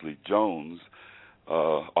Kingsley Jones,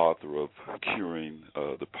 author of Curing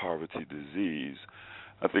the Poverty Disease.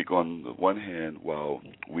 I think on the one hand, while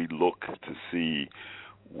we look to see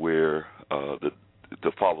where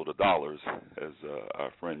to follow the dollars, as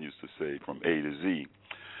our friend used to say, from A to Z,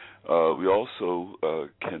 we also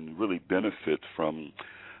can really benefit from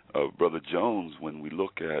Brother Jones when we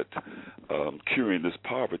look at curing this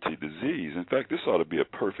poverty disease. In fact, this ought to be a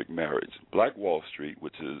perfect marriage. Black Wall Street,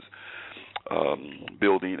 which is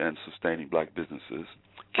building and sustaining black businesses,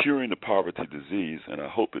 curing the poverty disease, and I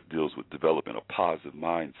hope it deals with developing a positive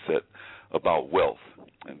mindset about wealth.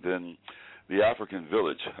 And then the African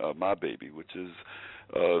village, my baby, which is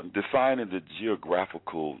defining the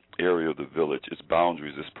geographical area of the village, its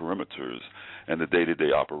boundaries, its perimeters, and the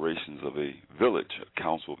day-to-day operations of a village, a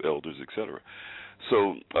council of elders, etc.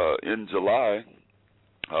 So in July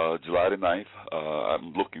the 9th,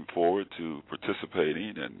 I'm looking forward to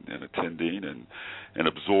participating and attending and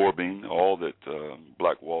absorbing all that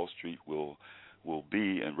Black Wall Street will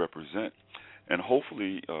be and represent. And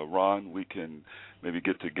hopefully, Ron, we can maybe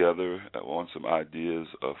get together on some ideas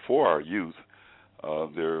for our youth.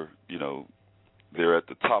 They're at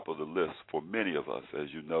the top of the list for many of us, as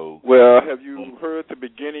you know. Well, have you heard the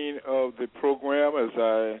beginning of the program as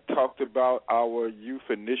I talked about our youth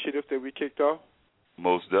initiative that we kicked off?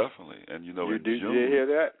 Most definitely. And, did you hear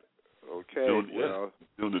that? Okay.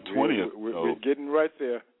 June the 20th. We're getting right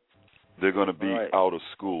there. They're going to be out of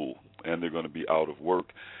school, and they're going to be out of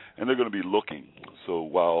work, and they're going to be looking. So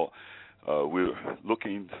while we're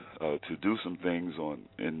looking to do some things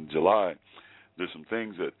in July, there's some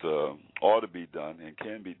things that ought to be done and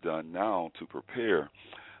can be done now to prepare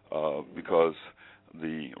because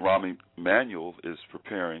the Rami Manual is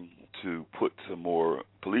preparing to put some more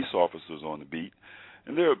police officers on the beat,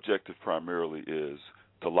 and their objective primarily is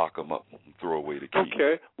to lock them up and throw away the key.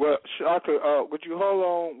 Okay. Well, Shaka, would you hold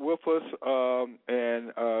on with us?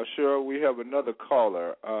 And sure, we have another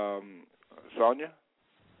caller. Sonia?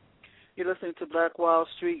 You're listening to Black Wall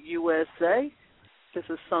Street USA. This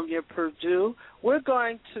is Sonia Purdue. We're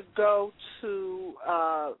going to go to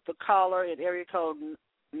the caller in area code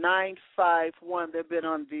 951. They've been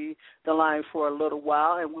on the line for a little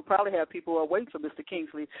while, and we probably have people who are waiting for Mr.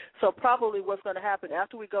 Kingsley. So probably what's going to happen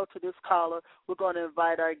after we go to this caller, we're going to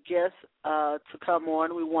invite our guest to come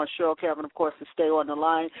on. We want Cheryl Kevin, of course, to stay on the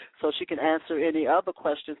line so she can answer any other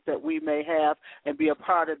questions that we may have and be a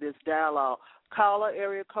part of this dialogue. Caller,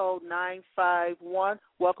 area code 951.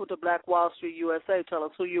 Welcome to Black Wall Street USA. Tell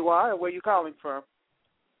us who you are and where you're calling from.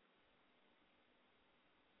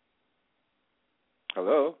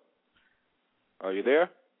 Hello? Are you there?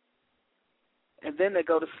 And then they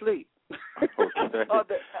go to sleep.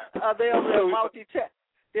 Okay.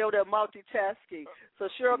 They're multitasking. So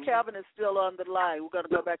Cheryl Cabin is still on the line. We're going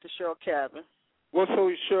to go back to Cheryl Cabin. Well,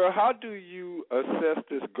 so sure. How do you assess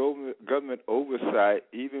this government oversight,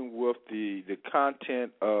 even with the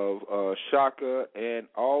content of Shaka, and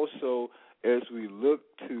also as we look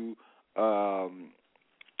to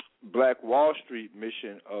Black Wall Street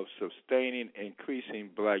mission of sustaining and increasing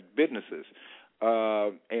black businesses?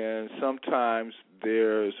 And sometimes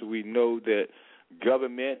we know that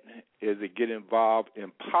government, as it get involved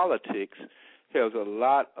in politics, has a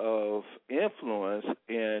lot of influence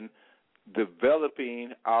in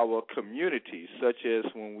developing our communities, such as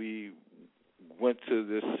when we went to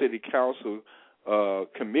the city council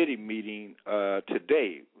committee meeting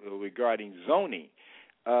today regarding zoning.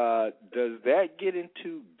 Does that get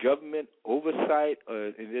into government oversight?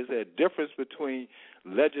 And is there a difference between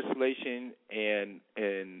legislation and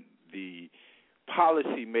the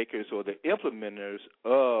policymakers or the implementers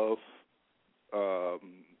of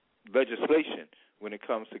legislation when it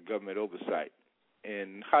comes to government oversight?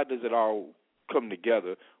 And how does it all come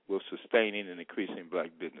together with sustaining and increasing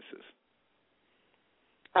black businesses?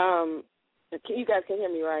 You guys can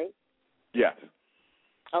hear me, right? Yes.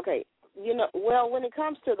 Okay. Well, when it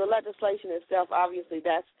comes to the legislation itself, obviously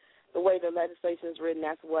that's the way the legislation is written.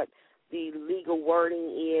 That's what the legal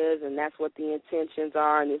wording is, and that's what the intentions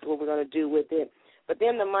are, and this is what we're going to do with it. But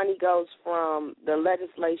then the money goes from the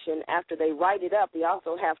legislation. After they write it up, they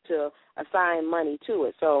also have to assign money to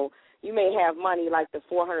it. So you may have money like the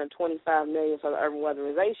 $425 million for the urban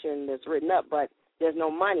weatherization that's written up, but there's no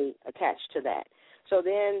money attached to that. So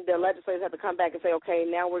then the legislators have to come back and say, okay,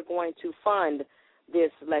 now we're going to fund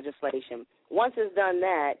this legislation. Once it's done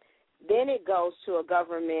that, then it goes to a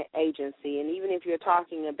government agency. And even if you're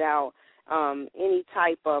talking about any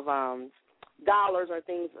type of dollars or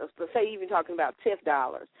things, let's say even talking about TIF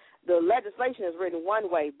dollars, the legislation is written one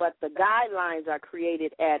way, but the guidelines are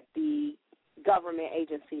created at the government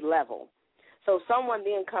agency level. So someone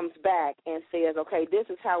then comes back and says, okay, this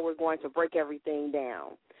is how we're going to break everything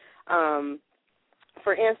down.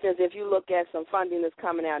 For instance, if you look at some funding that's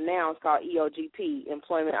coming out now, it's called EOGP,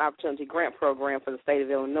 Employment Opportunity Grant Program for the state of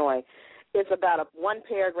Illinois. It's about a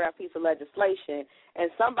one-paragraph piece of legislation, and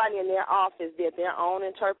somebody in their office did their own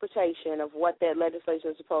interpretation of what that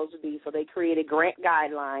legislation is supposed to be. So they created grant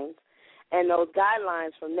guidelines, and those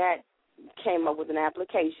guidelines from that came up with an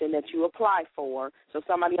application that you apply for. So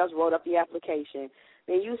somebody else wrote up the application.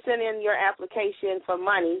 Then you send in your application for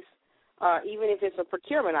monies. Even if it's a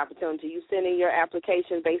procurement opportunity, you send in your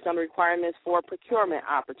application based on the requirements for procurement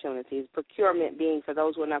opportunities, procurement being, for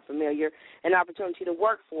those who are not familiar, an opportunity to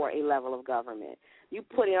work for a level of government. You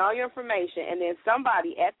put in all your information, and then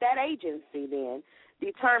somebody at that agency then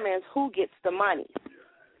determines who gets the money.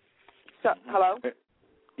 So, hello?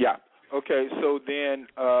 Yeah. Okay, so then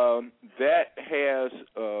that has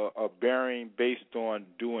a bearing based on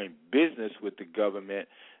doing business with the government,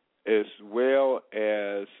 as well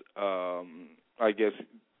as, I guess,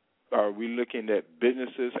 are we looking at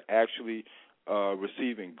businesses actually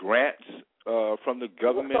receiving grants from the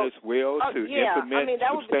government as well to implement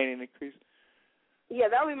sustaining increase? Yeah,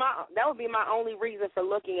 that would be my only reason for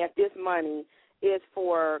looking at this money is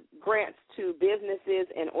for grants to businesses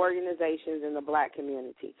and organizations in the black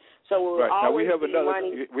community. So we'll always now we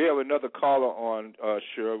have another caller on.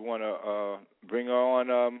 Sure, want to bring her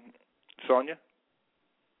on, Sonia?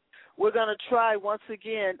 We're going to try once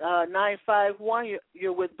again, 951.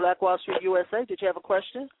 You're with Black Wall Street USA. Did you have a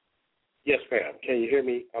question? Yes, ma'am. Can you hear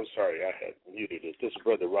me? I'm sorry, I had muted it. This is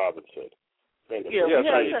Brother Robinson. Yes,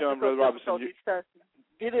 how you doing, Brother Robinson?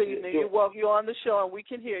 Good evening. You're on the show, and we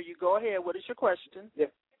can hear you. Go ahead. What is your question? Yeah.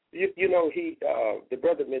 The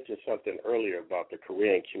brother mentioned something earlier about the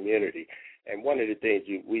Korean community, and one of the things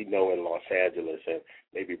we know in Los Angeles, and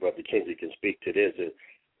maybe Brother Kingsley can speak to this, is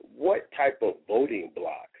what type of voting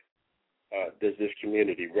bloc does this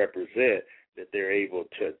community represent that they're able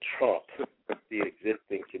to trump the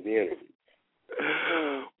existing community?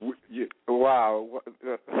 Wow.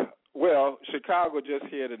 Well, Chicago just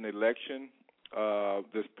had an election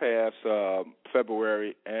this past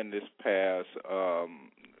February and this past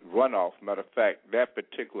runoff. Matter of fact, that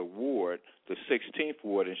particular ward, the 16th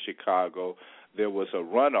ward in Chicago, there was a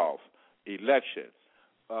runoff election.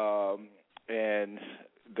 And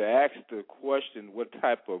they asked the question, what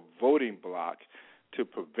type of voting bloc to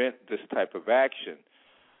prevent this type of action?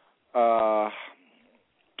 That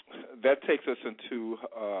takes us into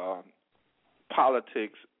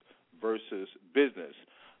politics versus business.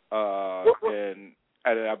 And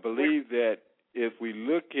I believe that if we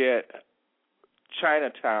look at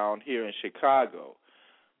Chinatown here in Chicago,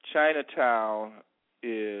 Chinatown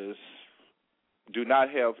do not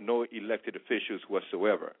have no elected officials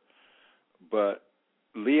whatsoever. But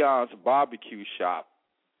Leon's Barbecue Shop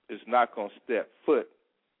is not going to step foot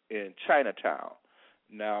in Chinatown.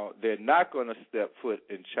 Now, they're not going to step foot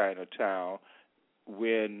in Chinatown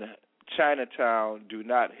when Chinatown do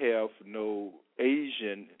not have no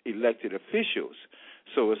Asian elected officials.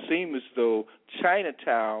 So it seems as though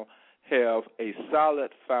Chinatown have a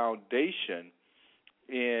solid foundation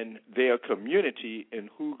in their community and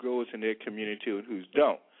who goes in their community and who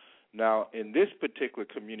don't. Now, in this particular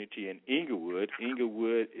community in Inglewood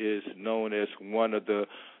is known as one of the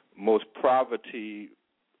most poverty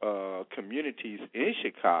communities in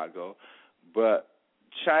Chicago, but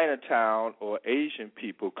Chinatown or Asian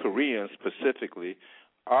people, Koreans specifically,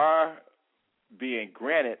 are being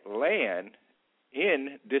granted land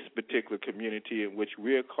in this particular community in which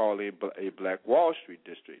we're calling a Black Wall Street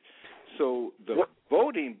district. So the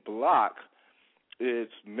voting block is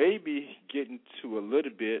maybe getting to a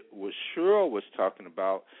little bit what Cheryl was talking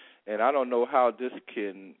about, and I don't know how this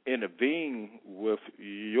can intervene with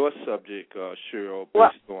your subject, Cheryl.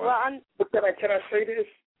 Can I say this?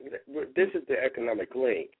 This is the economic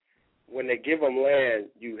link. When they give them land,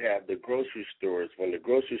 you have the grocery stores. When the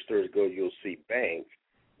grocery stores go, you'll see banks.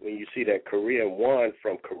 When you see that Korean won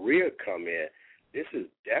from Korea come in, this is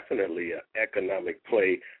definitely an economic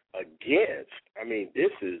play against. I mean,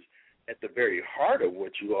 this is at the very heart of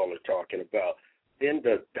what you all are talking about. Then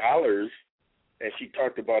the dollars, and she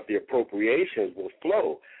talked about the appropriations, will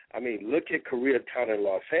flow. I mean, look at Koreatown in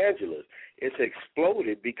Los Angeles. It's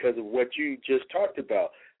exploded because of what you just talked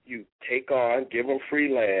about. You take on, give them free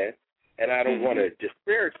land, and I don't want to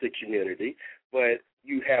disparage the community, but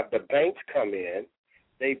you have the banks come in.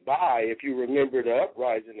 They buy, if you remember the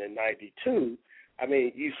uprising in 92, I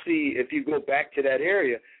mean, you see, if you go back to that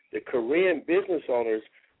area, the Korean business owners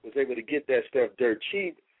was able to get that stuff dirt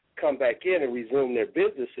cheap, come back in and resume their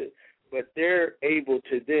businesses. But they're able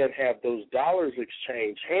to then have those dollars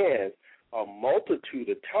exchange hands a multitude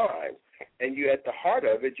of times, and you at the heart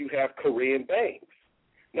of it, you have Korean banks.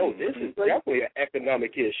 No, this is definitely an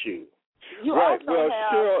economic issue. Right. Well,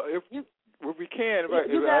 Cheryl, if we can,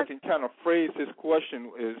 if I can kind of phrase this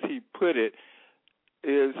question as he put it,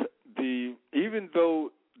 is even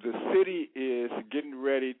though the city is getting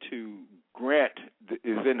ready to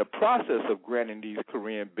is in the process of granting these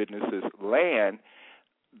Korean businesses land,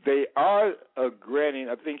 they are granting,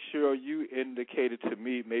 I think, Cheryl, you indicated to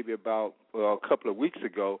me maybe about a couple of weeks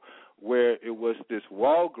ago where it was this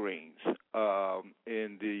Walgreens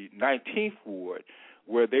in the 19th Ward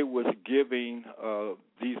where they was giving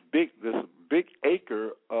this big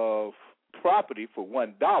acre of property for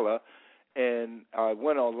 $1, and I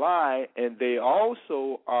went online, and they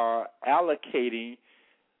also are allocating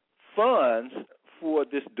funds for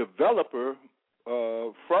this developer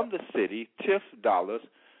from the city, TIF dollars,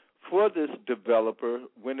 for this developer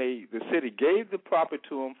when the city gave the property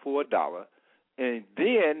to him for $1, and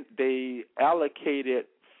then they allocated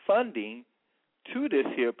funding to this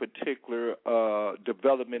here particular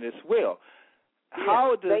development as well. Yes,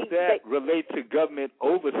 how does that relate to government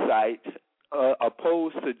oversight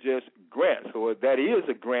opposed to just grants? Or that is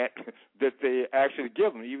a grant that they actually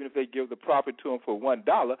give them. Even if they give the property to them for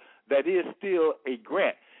 $1, that is still a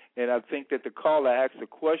grant. And I think that the caller asked the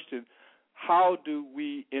question, how do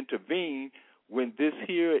we intervene when this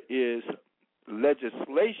here is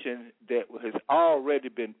legislation that has already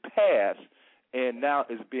been passed and now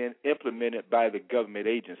is being implemented by the government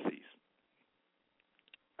agencies?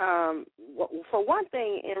 For one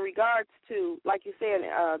thing, in regards to, like you said,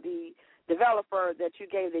 the developer that you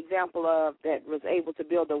gave the example of that was able to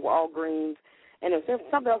build the Walgreens, and it was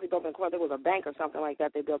something else they built on the corner. There was a bank or something like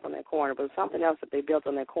that they built on that corner, but it was something else that they built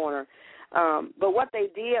on that corner. But what they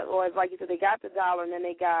did was, like you said, they got the dollar, and then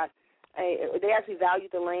they actually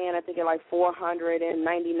valued the land, I think, at like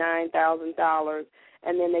 $499,000,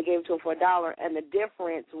 and then they gave it to them for $1, and the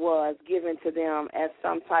difference was given to them as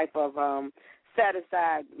some type of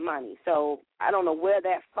set-aside money. So I don't know where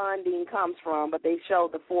that funding comes from, but they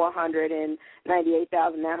showed the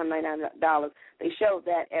 $498,999. They showed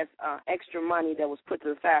that as extra money that was put to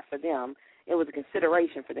the side for them. It was a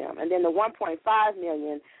consideration for them. And then the $1.5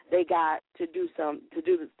 million they got to do the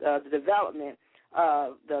development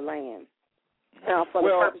of the land. For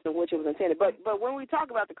the purpose of which it was intended. But when we talk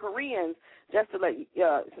about the Koreans, just to let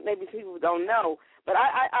maybe people don't know, but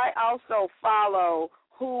I also follow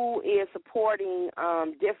who is supporting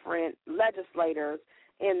different legislators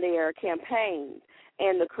in their campaigns.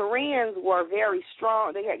 And the Koreans were very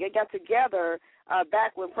strong. They got together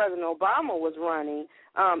back when President Obama was running,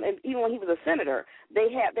 and even when he was a senator. They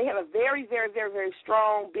have a very, very, very, very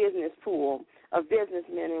strong business pool of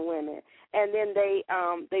businessmen and women. And then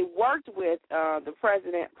they worked with the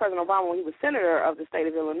President Obama, when he was senator of the state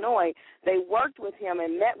of Illinois. They worked with him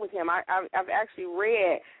and met with him. I've actually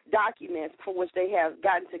read documents for which they have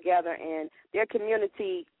gotten together, and their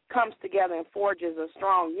community comes together and forges a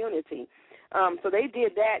strong unity. So they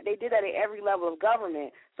did that. They did that at every level of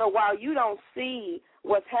government. So while you don't see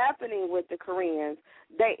what's happening with the Koreans,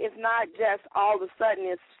 it's not just all of a sudden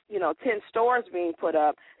it's 10 stores being put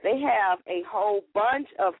up. They have a whole bunch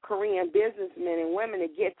of Korean businessmen and women to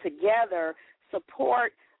get together,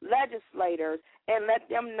 support legislators, and let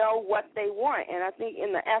them know what they want. And I think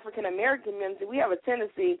in the African American community, we have a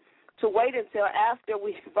tendency to wait until after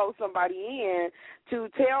we vote somebody in to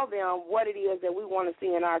tell them what it is that we want to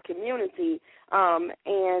see in our community,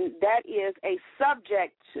 and that is a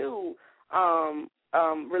subject to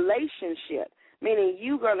relationship, meaning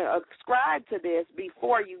you're going to ascribe to this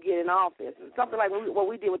before you get in office. And something like what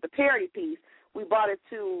we did with the Perry piece, we brought it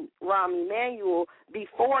to Rahm Emanuel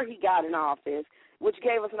before he got in office, which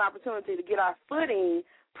gave us an opportunity to get our footing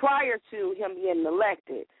prior to him getting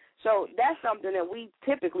elected. So that's something that we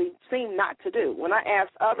typically seem not to do. When I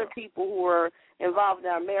asked other people who were involved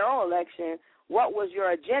in our mayoral election, what was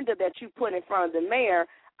your agenda that you put in front of the mayor,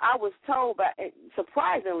 I was told,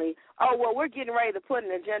 surprisingly, oh, well, we're getting ready to put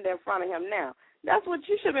an agenda in front of him now. That's what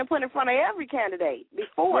you should have been putting in front of every candidate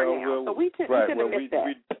before now. So we couldn't have missed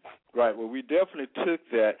that. Right. Well, we definitely took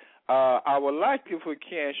that. I would like, if we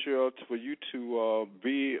can, Cheryl, for you to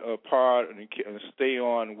be a part and stay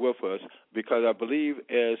on with us, because I believe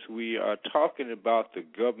as we are talking about the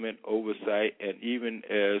government oversight, and even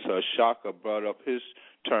as Shaka brought up his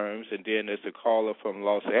terms, and then as the caller from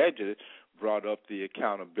Los Angeles brought up the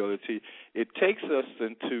accountability, it takes us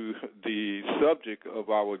into the subject of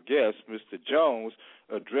our guest, Mr. Jones,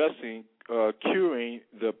 addressing curing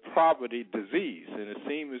the poverty disease. And it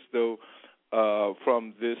seems as though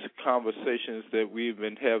from this conversations that we've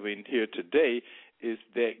been having here today is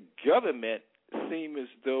that government seems as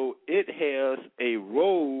though it has a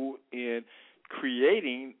role in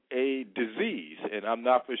creating a disease. And I'm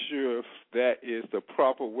not for sure if that is the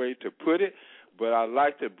proper way to put it, but I'd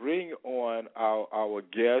like to bring on our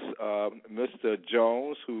guest, Mr.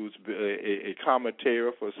 Jones, who's a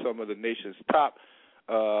commentator for some of the nation's top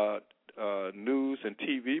news and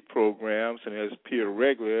TV programs and has appeared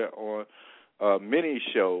regularly on many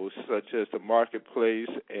shows such as The Marketplace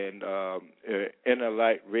and Inner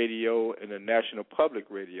Light Radio and the National Public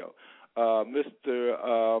Radio.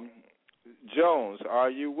 Mr. Jones, are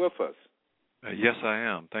you with us? Yes, I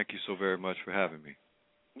am. Thank you so very much for having me.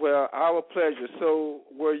 Well, our pleasure. So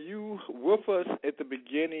were you with us at the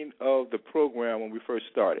beginning of the program when we first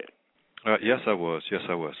started? Yes, I was.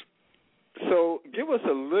 So give us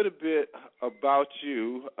a little bit about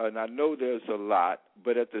you, and I know there's a lot,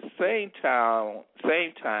 but at the same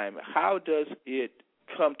time, how does it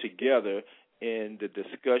come together in the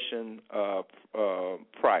discussion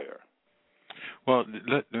prior? Well,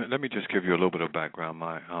 let me just give you a little bit of background.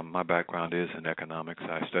 My background is in economics.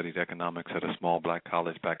 I studied economics at a small black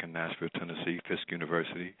college back in Nashville, Tennessee, Fisk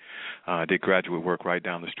University. I did graduate work right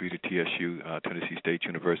down the street at TSU, Tennessee State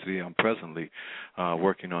University. I'm presently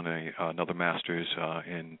working on another master's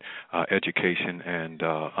in education and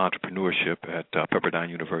entrepreneurship at Pepperdine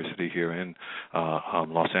University here in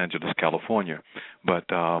Los Angeles, California. But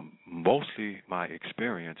mostly my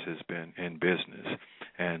experience has been in business.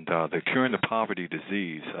 And the curing the poverty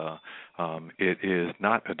disease, it is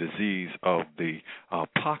not a disease of the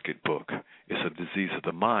pocketbook. It's a disease of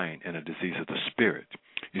the mind and a disease of the spirit.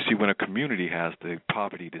 You see, when a community has the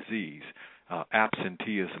poverty disease,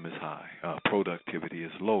 absenteeism is high, productivity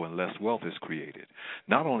is low, and less wealth is created.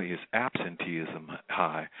 Not only is absenteeism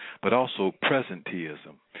high, but also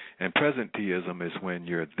presenteeism. And presenteeism is when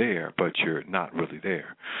you're there, but you're not really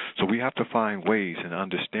there. So we have to find ways in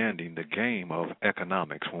understanding the game of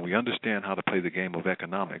economics. When we understand how to play the game of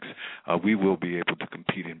economics, we will be able to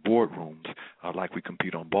compete in boardrooms like we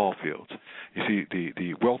compete on ball fields. You see,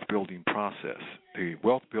 the wealth building process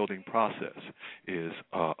is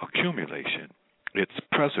accumulation, it's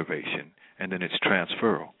preservation, and then it's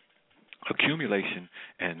transferal. Accumulation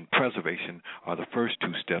and preservation are the first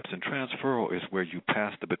two steps, and transferal is where you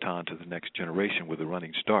pass the baton to the next generation with a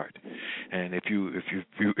running start. And if you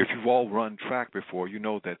you've all run track before, you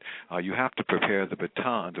know that you have to prepare the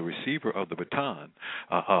baton, the receiver of the baton,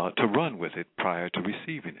 to run with it prior to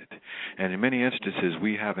receiving it. And in many instances,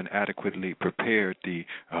 we haven't adequately prepared the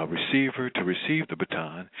receiver to receive the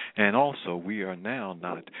baton, and also we are now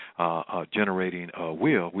not generating a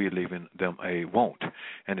will, we're leaving them a won't.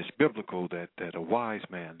 And it's biblical that a wise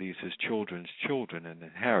man leaves his children's children an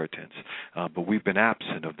inheritance, but we've been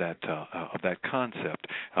absent of that concept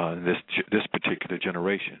in this particular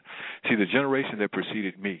generation. See, the generation that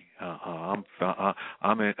preceded me, I'm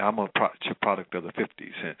a product of the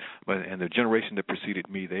 50s, and the generation that preceded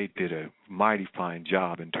me, they did a mighty fine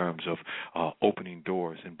job in terms of opening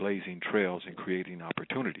doors and blazing trails and creating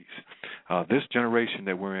opportunities. This generation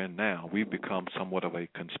that we're in now, we've become somewhat of a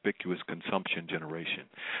conspicuous consumption generation.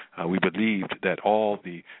 We believed that all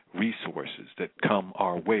the resources that come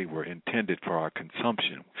our way were intended for our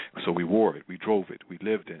consumption, so we wore it, we drove it, we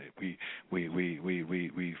lived in it, we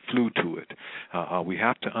flew to it. We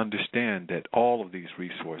have to understand that all of these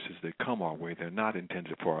resources that come our way, they're not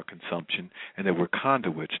intended for our consumption, and that we're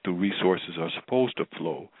conduits through resources are supposed to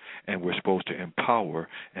flow, and we're supposed to empower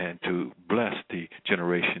and to bless the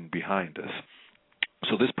generation behind us.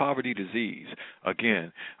 So this poverty disease,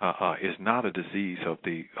 again, is not a disease of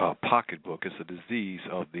the pocketbook. It's a disease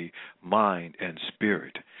of the mind and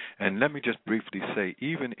spirit. And let me just briefly say,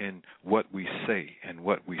 even in what we say and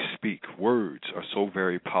what we speak, words are so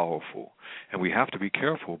very powerful. And we have to be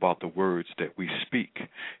careful about the words that we speak.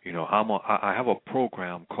 You know, I have a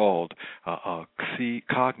program called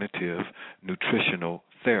Cognitive Nutritional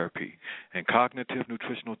Therapy, and cognitive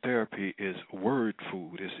nutritional therapy is word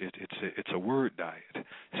food. It's a word diet.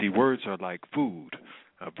 See, words are like food.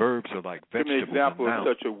 Verbs are like vegetables. Give me an example of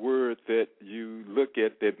such a word that you look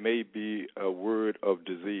at that may be a word of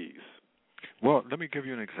disease. Well, let me give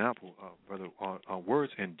you an example, brother.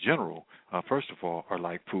 Words in general, first of all, are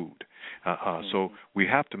like food. So we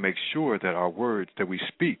have to make sure that our words that we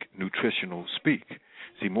speak, nutritional speak.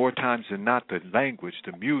 See, more times than not, the language,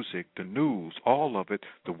 the music, the news, all of it,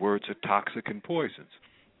 the words are toxic and poisons.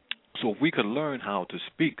 So if we could learn how to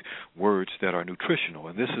speak words that are nutritional,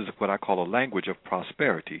 and this is what I call a language of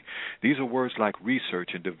prosperity. These are words like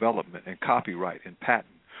research and development and copyright and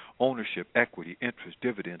patent, ownership, equity, interest,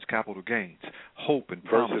 dividends, capital gains, hope and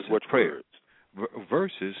promise and prayer.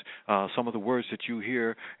 Versus some of the words that you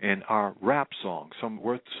hear in our rap songs, some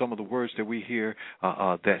of the words that we hear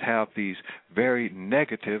that have these very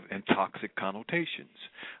negative and toxic connotations.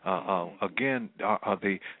 Again,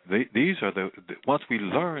 these are the once we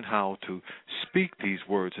learn how to speak these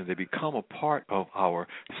words and they become a part of our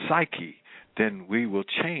psyche, then we will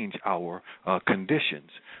change our conditions.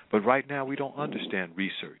 But right now we don't understand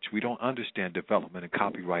research. We don't understand development and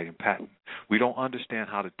copyright and patent. We don't understand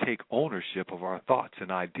how to take ownership of our thoughts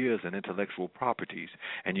and ideas and intellectual properties.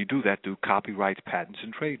 And you do that through copyrights, patents,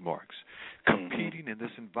 and trademarks. Competing in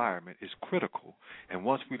this environment is critical. And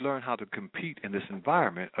once we learn how to compete in this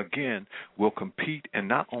environment, again, we'll compete and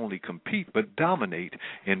not only compete, but dominate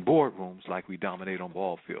in boardrooms like we dominate on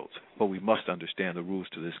ball fields. But we must understand the rules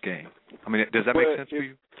to this game. I mean, does that make sense for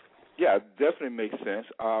you? Yeah, it definitely makes sense.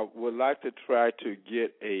 I would like to try to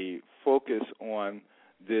get a focus on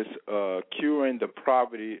this curing the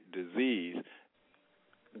poverty disease.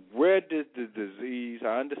 Where did the disease,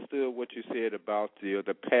 I understood what you said about the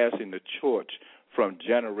passing the torch from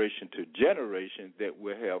generation to generation that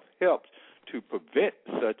would have helped to prevent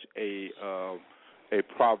such a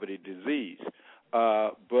poverty disease.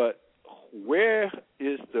 But where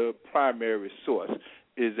is the primary source?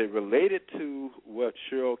 Is it related to what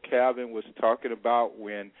Cheryl Calvin was talking about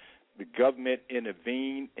when the government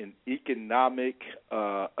intervened in economic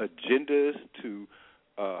agendas to,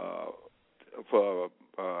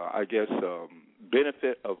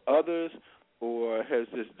 benefit of others, or has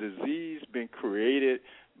this disease been created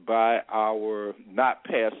by our not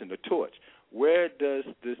passing the torch? Where does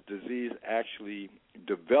this disease actually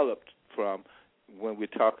develop from when we're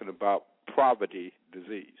talking about poverty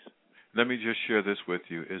disease? Let me just share this with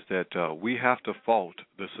you, is that we have to fault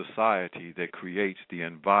the society that creates the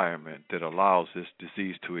environment that allows this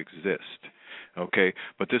disease to exist. Okay?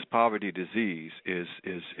 But this poverty disease is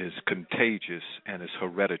contagious and is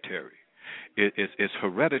hereditary. It's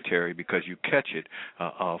hereditary because you catch it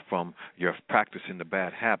from your practicing the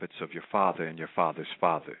bad habits of your father and your father's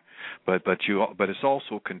father. But it's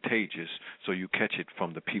also contagious, so you catch it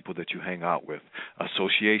from the people that you hang out with.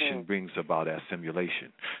 Association brings about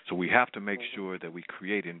assimilation. So we have to make sure that we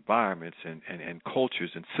create environments and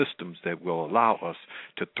cultures and systems that will allow us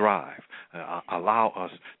to thrive, allow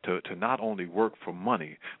us to not only work for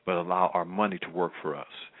money, but allow our money to work for us.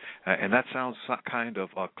 And that sounds kind of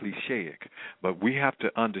clichéic, economic, but we have to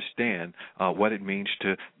understand what it means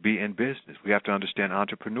to be in business. We have to understand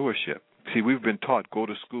entrepreneurship. See, we've been taught go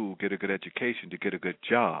to school, get a good education to get a good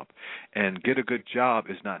job. And get a good job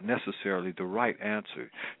is not necessarily the right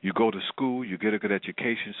answer. You go to school, you get a good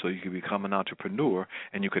education so you can become an entrepreneur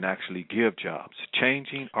and you can actually give jobs.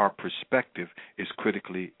 Changing our perspective is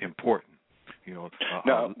critically important.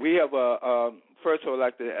 Now, we have first I would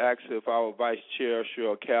like to ask if our Vice Chair,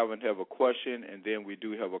 Cheryl Calvin, have a question, and then we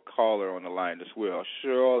do have a caller on the line as well.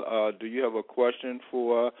 Cheryl, do you have a question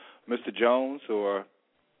for Mr. Jones or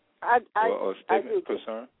a statement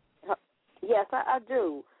concern? Yes, I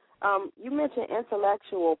do. You mentioned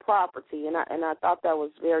intellectual property, and I thought that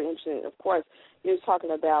was very interesting. Of course, you were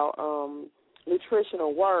talking about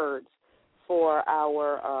nutritional words for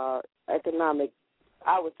our economic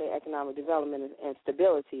development and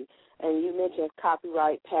stability. And you mentioned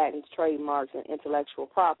copyright, patents, trademarks, and intellectual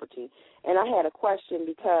property. And I had a question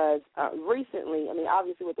because recently,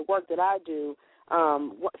 obviously with the work that I do,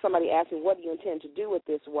 somebody asked me, what do you intend to do with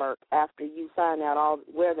this work after you find out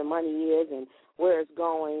where the money is and where it's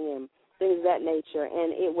going and things of that nature.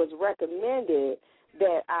 And it was recommended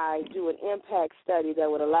that I do an impact study that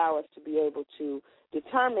would allow us to be able to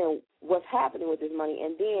determine what's happening with this money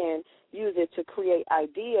and then use it to create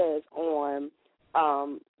ideas on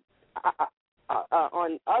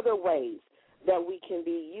other ways that we can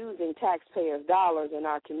be using taxpayers' dollars in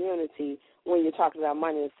our community when you're talking about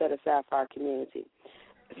money that's set aside for our community.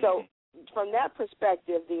 So from that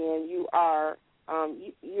perspective, then you are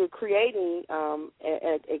you're creating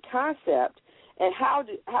a concept, and how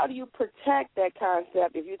do you protect that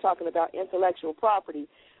concept if you're talking about intellectual property?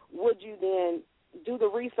 Would you then do the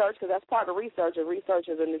research, because that's part of research, and research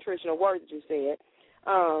is a nutritional word that you said,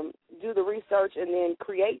 do the research and then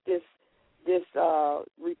create this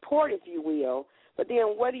report, if you will. But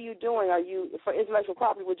then what are you doing? Are you, for intellectual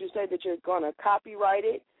property, would you say that you're going to copyright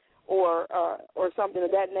it or something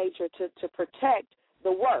of that nature to protect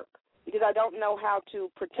the work? Because I don't know how to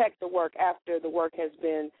protect the work after the work has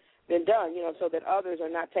been done, so that others are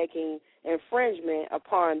not taking infringement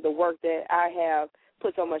upon the work that I have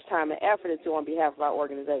put so much time and effort into on behalf of our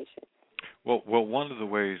organization. Well, one of the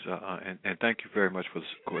ways, and thank you very much for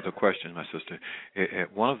the question, my sister.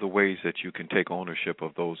 One of the ways that you can take ownership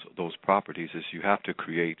of those properties is you have to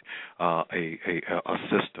create a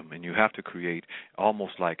system, and you have to create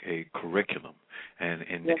almost like a curriculum. And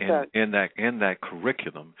in that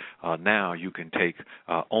curriculum, now you can take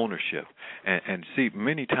ownership. And see,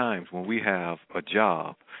 many times when we have a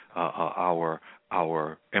job, our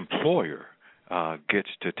employer gets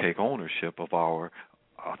to take ownership of our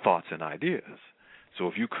thoughts and ideas. So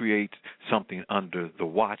if you create something under the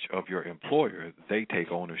watch of your employer, they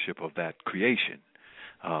take ownership of that creation.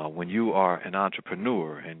 When you are an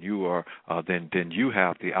entrepreneur and you are, then you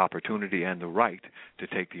have the opportunity and the right to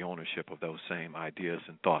take the ownership of those same ideas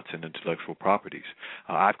and thoughts and intellectual properties.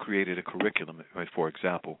 I've created a curriculum, for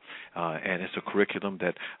example, and it's a curriculum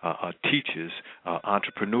that teaches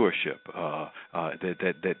entrepreneurship,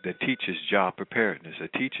 that teaches job preparedness,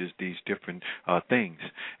 that teaches these different things,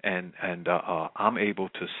 and I'm able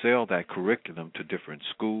to sell that curriculum to different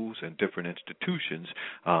schools and different institutions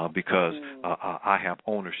because I have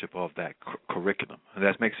ownership of that curriculum. Does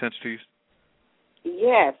that make sense to you?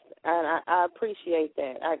 Yes, and I appreciate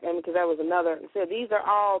that. Because that was another. So these are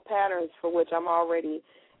all patterns for which I'm already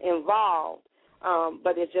involved,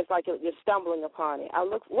 but it's just like you're stumbling upon it.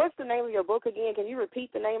 What's the name of your book again? Can you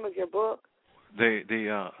repeat the name of your book?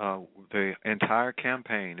 The entire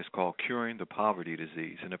campaign is called Curing the Poverty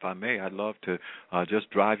Disease, and if I may, I'd love to just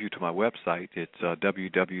drive you to my website. It's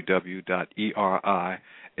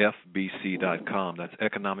www.erifbc.com. That's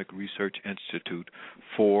Economic Research Institute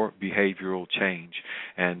for Behavioral Change,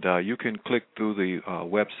 and you can click through the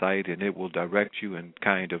website, and it will direct you and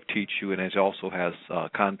kind of teach you, and it also has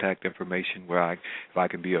contact information where if I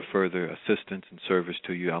can be of further assistance and service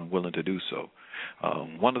to you, I'm willing to do so.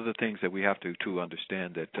 One of the things that we have to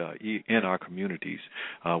understand that in our communities,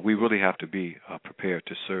 we really have to be prepared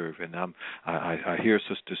to serve. And I hear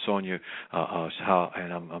Sister Sonia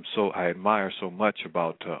I admire so much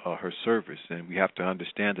about her service. And we have to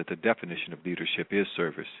understand that the definition of leadership is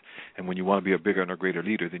service. And when you want to be a bigger and a greater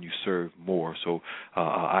leader, then you serve more. So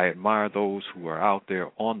I admire those who are out there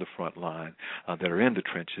on the front line that are in the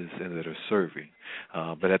trenches and that are serving.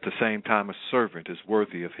 But at the same time, a servant is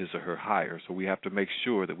worthy of his or her hire. So we have to make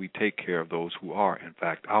sure that we take care of those who are, in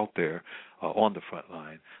fact, out there on the front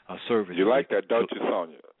line serving. You like that, don't you,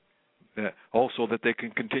 Sonia? Also that they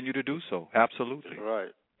can continue to do so. Absolutely.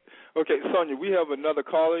 Right. Okay, Sonia, we have another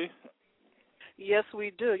caller. Yes,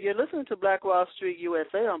 we do. You're listening to Black Wall Street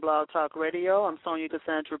USA on Blog Talk Radio. I'm Sonia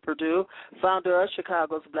Cassandra Perdue, founder of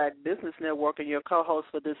Chicago's Black Business Network, and your co-host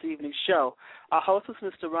for this evening's show. Our host is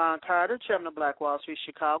Mr. Ron Carter, chairman of Black Wall Street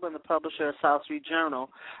Chicago and the publisher of South Street Journal.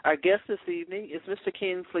 Our guest this evening is Mr.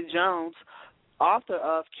 Kingsley Jones, author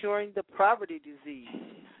of Curing the Poverty Disease.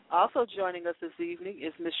 Also joining us this evening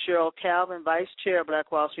is Ms. Cheryl Calvin, Vice Chair of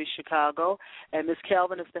Black Wall Street Chicago, and Ms.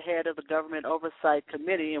 Calvin is the head of the Government Oversight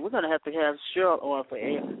Committee, and we're going to have Cheryl on for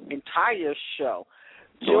an entire show.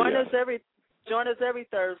 Join us every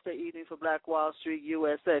Thursday evening for Black Wall Street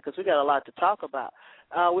USA because we got a lot to talk about.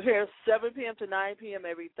 We're here 7 p.m. to 9 p.m.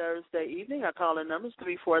 every Thursday evening. Our calling number is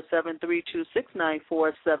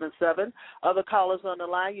 347-326-9477. Other callers on the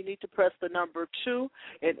line, you need to press the number 2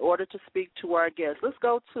 in order to speak to our guest. Let's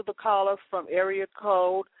go to the caller from area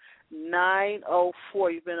code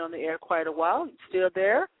 904. You've been on the air quite a while. Still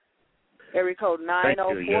there? Area code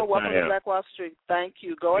 904. Yes, welcome to Black Wall Street. Thank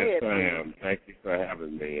you. Go ahead. Yes, I am. Thank you for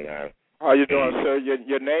having me. How you doing, sir?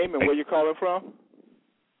 Your name and where you calling from?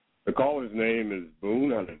 The caller's name is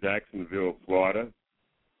Boone out of Jacksonville, Florida.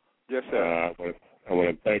 Yes, sir. I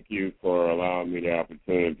want to thank you for allowing me the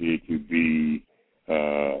opportunity to be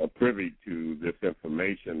privy to this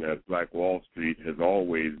information, as Black Wall Street has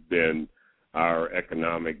always been our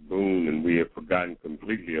economic boon, and we have forgotten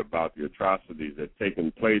completely about the atrocities that have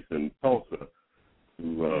taken place in Tulsa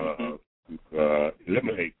to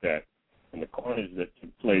eliminate that. And the carnage that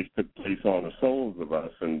took place on the souls of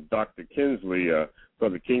us. And Dr. Kingsley,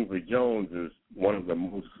 Brother Kingsley Jones, is one of the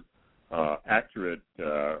most accurate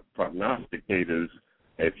prognosticators,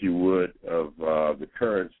 if you would, of the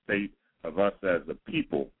current state of us as a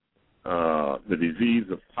people. The disease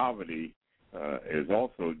of poverty is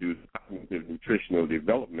also due to cognitive nutritional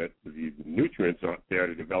development. The nutrients aren't there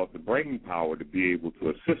to develop the brain power to be able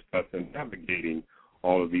to assist us in navigating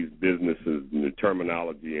all of these businesses and the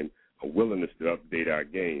terminology and a willingness to update our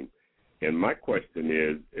game. And my question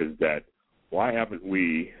is that why haven't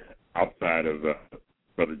we, outside of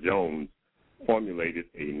Brother Jones, formulated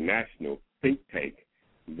a national think tank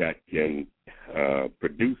that can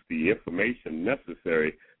produce the information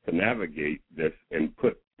necessary to navigate this and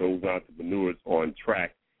put those entrepreneurs on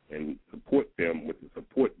track and support them with the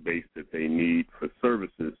support base that they need for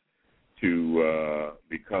services to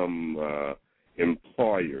become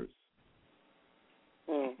employers?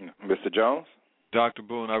 Mr. Jones? Dr.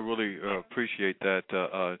 Boone, I really appreciate that.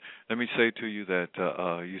 Let me say to you that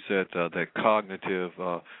you said that cognitive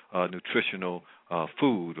nutritional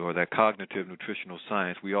food or that cognitive nutritional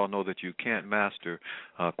science, we all know that you can't master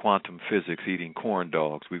quantum physics eating corn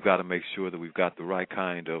dogs. We've got to make sure that we've got the right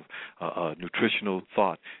kind of nutritional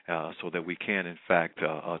thought so that we can, in fact,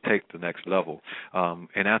 take the next level.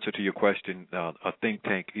 In answer to your question, a think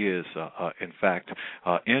tank is, in fact,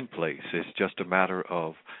 in place. It's just a matter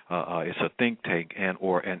of it's a think tank and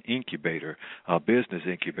or an incubator, a business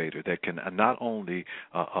incubator that can not only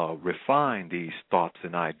refine these thoughts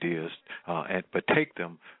and ideas, but take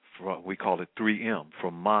them, we call it 3M,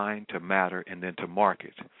 from mind to matter and then to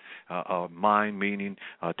market. Mind meaning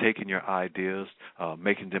taking your ideas,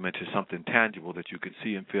 making them into something tangible that you can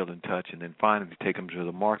see and feel and touch, and then finally take them to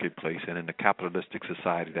the marketplace. And in the capitalistic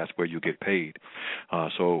society, that's where you get paid.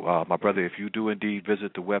 So, my brother, if you do indeed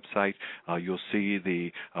visit the website, you'll see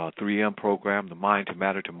the 3M program, the mind to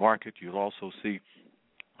matter to market. You'll also see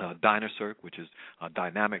DynaCirc, which is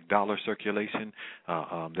dynamic dollar circulation.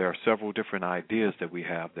 There are several different ideas that we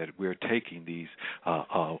have that we're taking these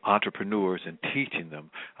entrepreneurs and teaching them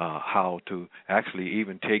how to actually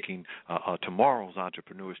even taking tomorrow's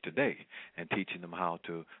entrepreneurs today and teaching them how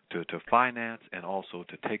to finance and also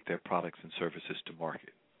to take their products and services to market.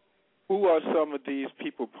 Who are some of these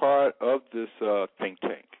people part of this think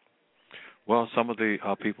tank? Well, some of the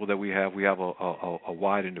people that we have a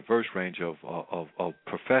wide and diverse range of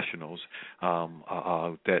professionals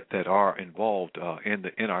that are involved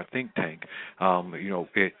in our think tank.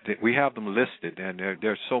 We have them listed, and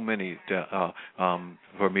there's so many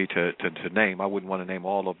for me to name. I wouldn't want to name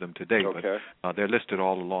all of them today, okay. But they're listed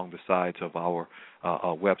all along the sides of our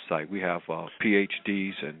website. We have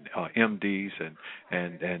PhDs and MDs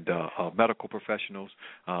and medical professionals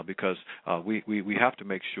because we have to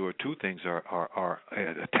make sure two things are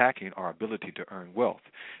attacking our ability to earn wealth,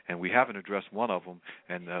 and we haven't addressed one of them,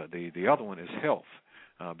 and the other one is health.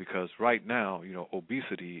 because right now,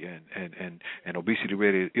 obesity and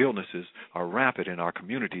obesity-related illnesses are rampant in our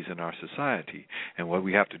communities and our society. And what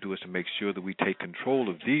we have to do is to make sure that we take control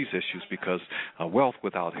of these issues, because wealth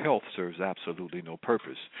without health serves absolutely no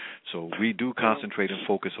purpose. So we do concentrate and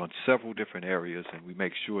focus on several different areas, and we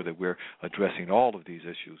make sure that we're addressing all of these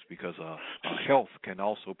issues, because health can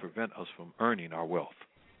also prevent us from earning our wealth.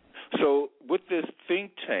 So with this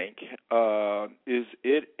think tank, is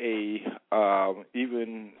it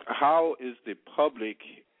even how is the public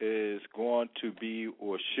is going to be,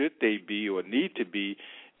 or should they be, or need to be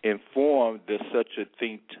informed that such a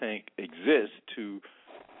think tank exists to,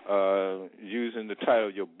 using the title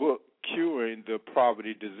of your book, curing the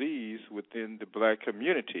poverty disease within the black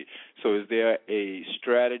community? So is there a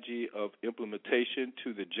strategy of implementation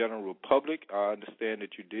to the general public? I understand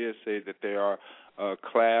that you did say that there are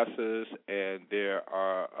classes and there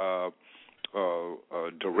are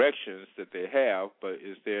directions that they have, but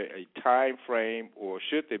is there a time frame, or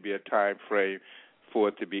should there be a time frame for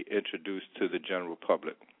it to be introduced to the general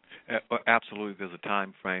public? Absolutely, there's a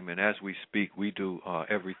time frame, and as we speak, we do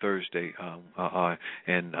every Thursday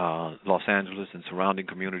in Los Angeles and surrounding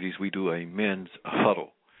communities, we do a men's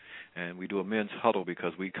huddle. And we do a men's huddle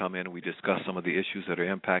because we come in and we discuss some of the issues that are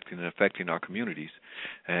impacting and affecting our communities.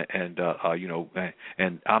 And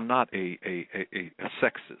I'm not a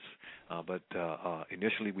sexist. But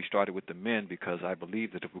initially we started with the men because I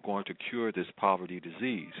believe that if we're going to cure this poverty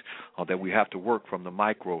disease, that we have to work from the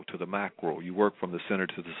micro to the macro. You work from the center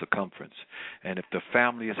to the circumference. And if the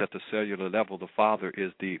family is at the cellular level, the father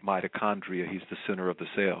is the mitochondria. He's the center of the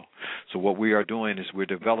cell. So what we are doing is we're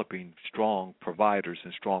developing strong providers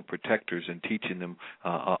and strong protectors and teaching them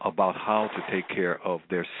about how to take care of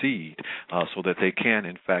their seed so that they can,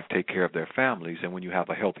 in fact, take care of their families. And when you have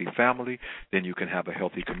a healthy family, then you can have a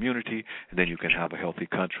healthy community, and then you can have a healthy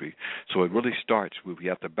country. So it really starts with, we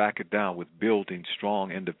have to back it down with building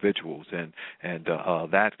strong individuals, and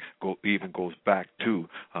that even goes back to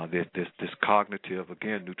this cognitive,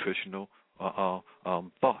 again, nutritional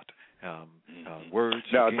thought. Words.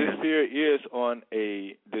 Now, again.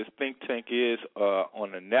 This think tank is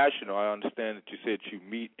on a national. I understand that you said you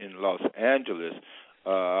meet in Los Angeles. Yes,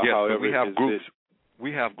 however, we have groups.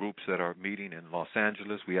 We have groups that are meeting in Los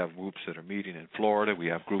Angeles. We have groups that are meeting in Florida. We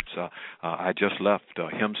have groups. I just left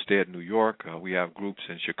Hempstead, New York. We have groups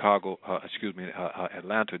in Chicago.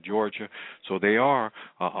 Atlanta, Georgia. So they are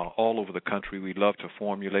all over the country. We love to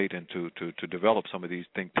formulate and to develop some of these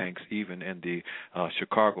think tanks, even in the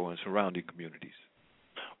Chicago and surrounding communities.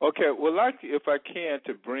 Okay, well, if I can,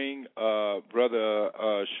 to bring Brother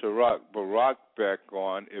Sharak Barak back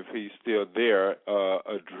on, if he's still there,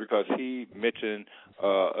 because he mentioned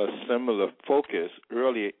a similar focus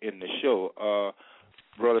earlier in the show.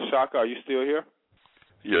 Brother Shaka, are you still here?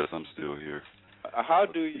 Yes, I'm still here. How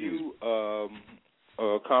do you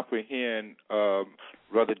comprehend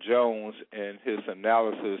Brother Jones and his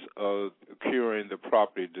analysis of curing the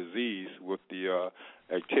poverty disease with the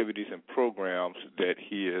activities and programs that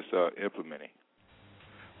he is implementing?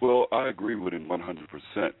 Well, I agree with him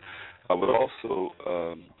 100%. I would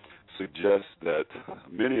also suggest that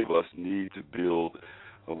many of us need to build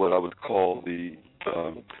what I would call the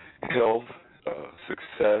health,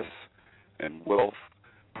 success, and wealth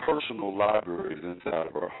personal libraries inside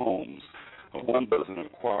of our homes. One doesn't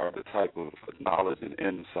acquire the type of knowledge and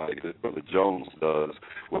insight that Brother Jones does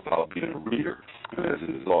without being a reader. As it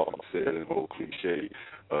is often said in old cliche,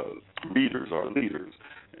 readers are leaders.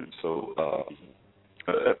 And so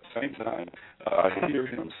at the same time, I hear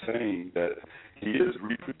him saying that he is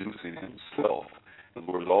reproducing himself. In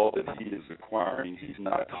other words, all that he is acquiring, he's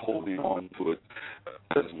not holding on to it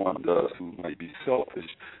as one does who might be selfish,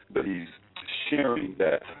 but he's sharing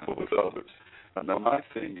that with others. Now, my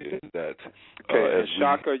thing is that... Okay,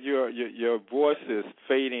 Shaka, your voice is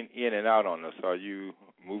fading in and out on us. Are you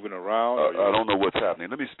moving around? I don't know what's happening.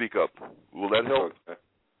 Let me speak up. Will that help? Okay.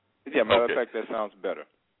 Yeah, matter of fact, that sounds better.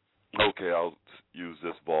 Okay, I'll use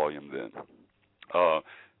this volume then.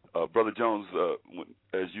 Brother Jones,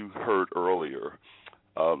 as you heard earlier,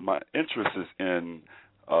 my interest is in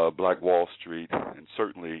Black Wall Street and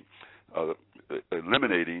certainly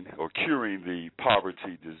eliminating or curing the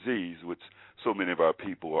poverty disease, which so many of our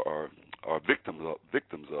people are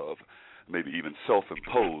victims of, maybe even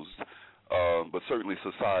self-imposed. But certainly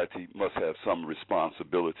society must have some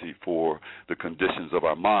responsibility for the conditions of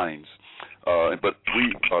our minds. But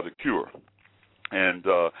we are the cure. And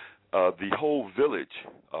the whole village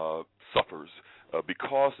suffers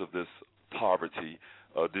because of this poverty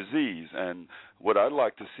disease. And what I'd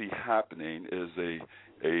like to see happening is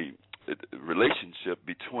a relationship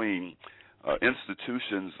between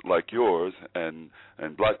institutions like yours and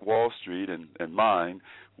Black Wall Street and mine,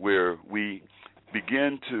 where we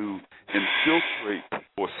begin to infiltrate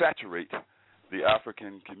or saturate the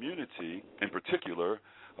African community in particular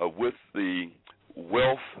with the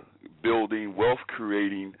wealth building, wealth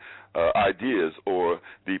creating ideas or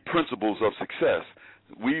the principles of success.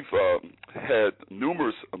 We've had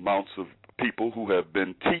numerous amounts of people who have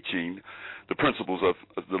been teaching the principles of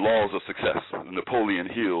the laws of success. Napoleon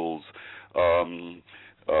Hill's,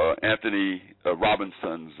 Anthony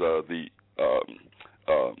Robinson's, the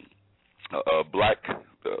black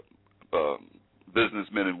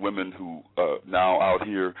businessmen and women who now out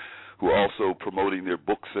here who are also promoting their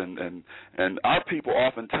books, and our people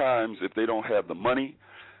oftentimes, if they don't have the money,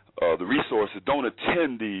 the resources, don't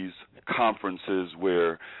attend these conferences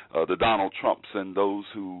where the Donald Trumps and those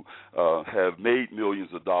who have made millions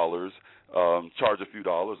of dollars charge a few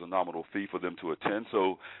dollars, a nominal fee for them to attend.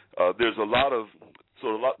 So there's a lot of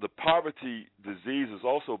the poverty disease is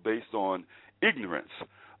also based on ignorance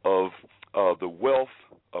of the wealth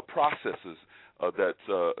processes that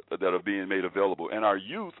are being made available, and our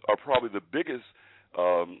youth are probably the biggest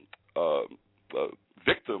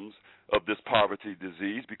victims of this poverty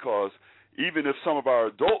disease, because even if some of our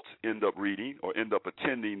adults end up reading or end up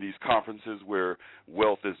attending these conferences where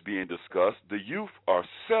wealth is being discussed, the youth are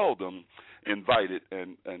seldom invited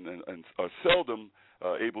and are seldom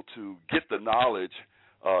able to get the knowledge.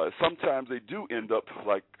 Sometimes they do end up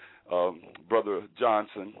like Brother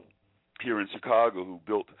Johnson here in Chicago, who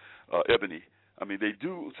built Ebony. I mean, they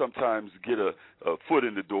do sometimes get a foot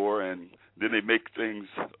in the door, and then they make things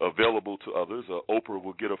available to others. Oprah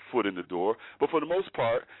will get a foot in the door. But for the most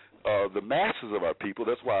part, the masses of our people,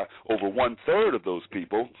 that's why over 1/3 of those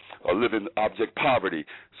people live in abject poverty.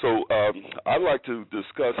 So I'd like to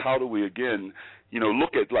discuss how do we, again,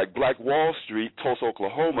 look at like Black Wall Street, Tulsa,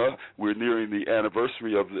 Oklahoma. We're nearing the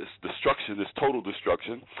anniversary of this destruction, this total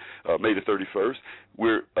destruction, May the 31st,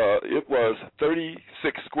 where it was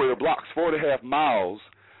 36 square blocks, 4.5 miles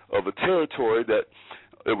of a territory that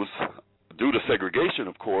it was due to segregation,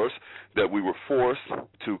 of course, that we were forced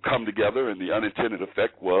to come together, and the unintended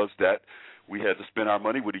effect was that we had to spend our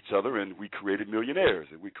money with each other, and we created millionaires,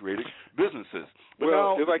 and we created businesses. But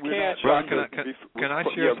well, now, if I can I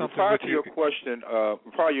share something prior with to you? your question,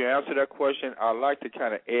 before you answer that question, I'd like to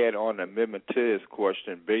kind of add on an amendment to this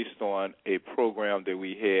question based on a program that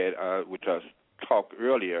we had, which I talked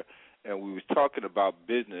earlier, and we was talking about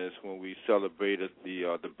business when we celebrated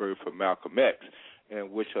the birth of Malcolm X,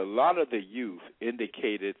 in which a lot of the youth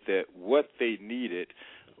indicated that what they needed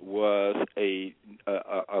was a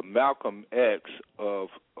Malcolm X of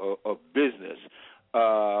business,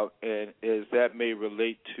 and as that may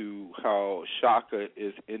relate to how Shaka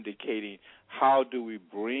is indicating, how do we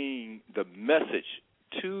bring the message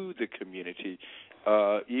to the community,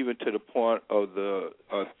 even to the point of the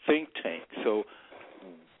think tank. So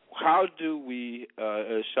how do we,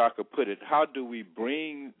 as Shaka put it, how do we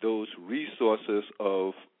bring those resources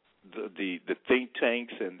of the think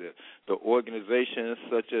tanks and the organizations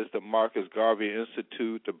such as the Marcus Garvey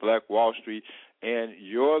Institute, the Black Wall Street, and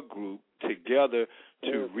your group together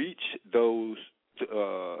to reach those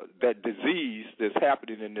that disease that's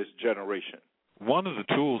happening in this generation? One of the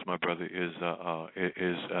tools, my brother, is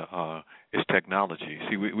technology.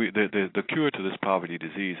 See, the cure to this poverty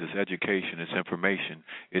disease is education, it's information,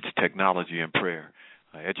 it's technology and prayer.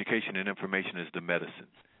 Education and information is the medicine.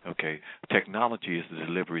 Okay, technology is the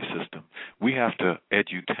delivery system. We have to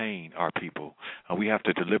edutain our people. We have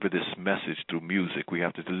to deliver this message through music. We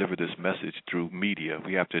have to deliver this message through media.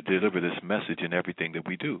 We have to deliver this message in everything that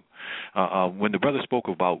we do. When the brother spoke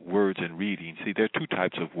about words and reading, see, there are two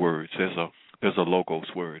types of words. There's a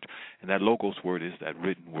logos word, and that logos word is that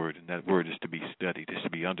written word, and that word is to be studied, is to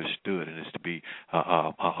be understood, and is to be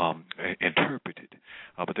interpreted.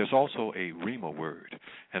 But there's also a rhema word,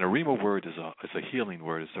 and a rhema word is a healing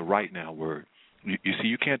word. It's a right now word. You see,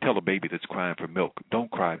 you can't tell a baby that's crying for milk,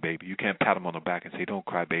 don't cry, baby. You can't pat him on the back and say, don't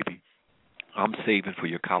cry, baby. I'm saving for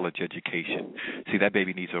your college education. See, that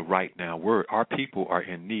baby needs a right now word. Our people are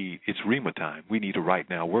in need. It's Rhema time. We need a right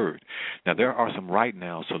now word. Now, there are some right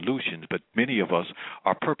now solutions, but many of us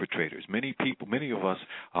are perpetrators. Many of us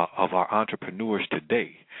of our entrepreneurs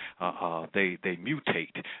today, they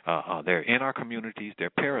mutate. They're in our communities. They're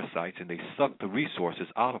parasites, and they suck the resources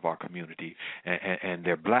out of our community. And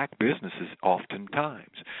they're black businesses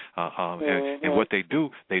oftentimes. And what they do,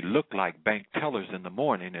 they look like bank tellers in the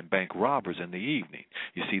morning and bank robbers in the evening.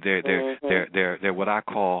 You see, they're what I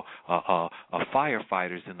call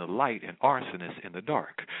firefighters in the light and arsonists in the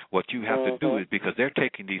dark. What you have to do is, because they're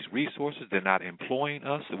taking these resources, they're not employing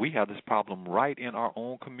us. We have this problem right in our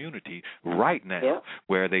own community right now,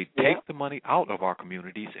 where they take the money out of our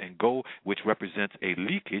communities and go, which represents a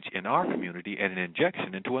leakage in our community and an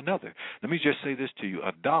injection into another. Let me just say this to you.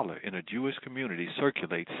 $1 in a Jewish community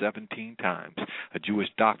circulates 17 times. A Jewish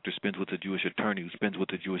doctor spends with a Jewish attorney, who spends with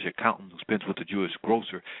a Jewish accountant, who spends with a Jewish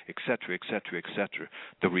grocer, etc., etc., etc.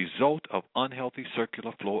 The result of unhealthy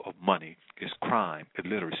circular flow of money is crime,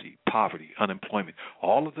 illiteracy, poverty, unemployment,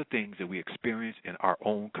 all of the things that we experience in our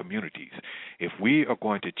own communities. If we are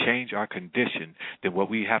going to change our condition, then what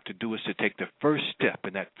we have to do is to take the first step,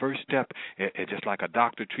 and that first step, just like a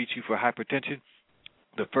doctor treats you for hypertension,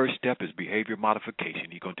 the first step is behavior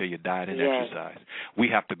modification. He's going to tell you diet and exercise. We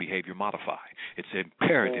have to behavior modify. It's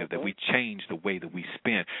imperative that we change the way that we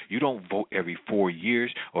spend. You don't vote every 4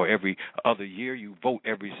 years or every other year. You vote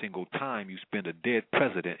every single time you spend a dead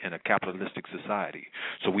president in a capitalistic society.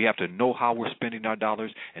 So we have to know how we're spending our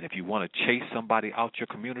dollars, and if you want to chase somebody out your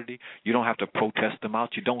community, you don't have to protest them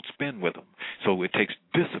out. You don't spend with them. So it takes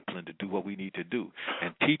discipline to do what we need to do.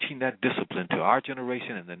 And teaching that discipline to our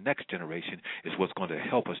generation and the next generation is what's going to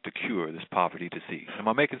help us to cure this poverty disease. Am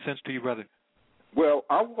I making sense to you, brother? Well,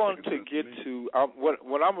 I want to get to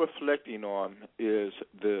what I'm reflecting on is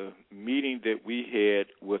the meeting that we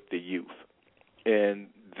had with the youth, and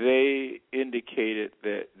they indicated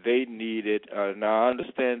that they needed. Now, I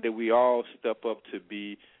understand that we all step up to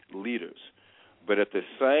be leaders, but at the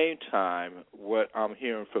same time, what I'm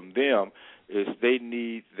hearing from them is they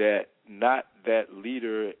need that, not that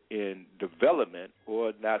leader in development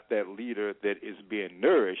or not that leader that is being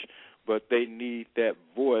nourished, but they need that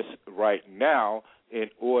voice right now in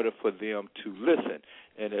order for them to listen.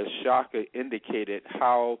 And as Shaka indicated,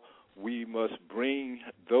 how we must bring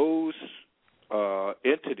those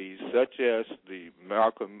entities such as the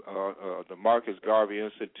Marcus Garvey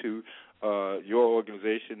Institute, your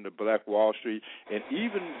organization, the Black Wall Street, and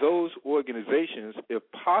even those organizations, if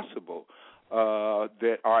possible,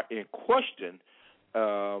 that are in question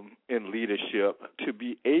in leadership, to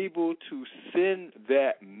be able to send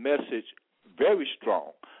that message very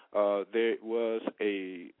strong. There was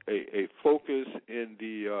a focus in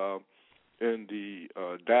the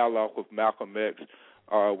dialogue with Malcolm X.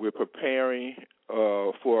 We're preparing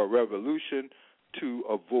for a revolution to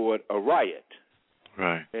avoid a riot.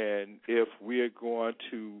 Right. And if we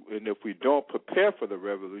don't prepare for the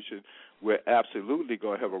revolution, we're absolutely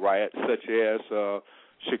going to have a riot, such as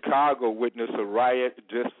Chicago witnessed a riot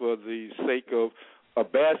just for the sake of a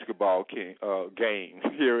basketball game.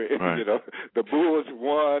 Here, right. The Bulls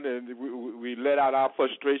won, and we let out our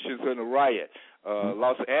frustrations in a riot.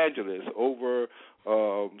 Los Angeles over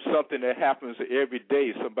something that happens every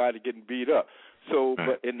day, somebody getting beat up. So,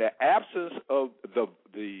 right. But in the absence of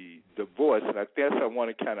the voice, and I guess I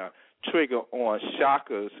want to kind of trigger on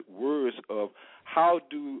Shaka's words of how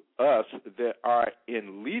do us that are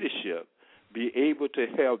in leadership be able to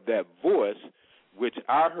have that voice, which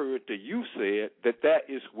I heard the youth said that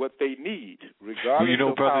is what they need, regardless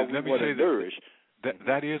of brother, how we want to nourish.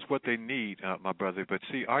 That is what they need, my brother. But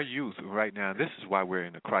see, our youth right now, this is why we're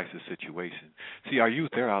in a crisis situation. See, our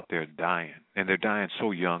youth, they're out there dying, and they're dying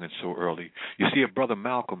so young and so early. You see, if Brother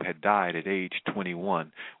Malcolm had died at age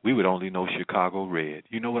 21, we would only know Chicago red.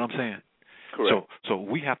 You know what I'm saying? Correct. So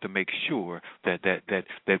we have to make sure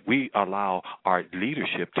that we allow our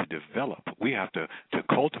leadership to develop. We have to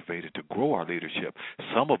cultivate it, to grow our leadership.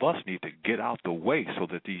 Some of us need to get out the way so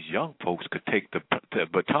that these young folks could take the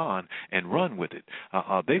baton and run with it.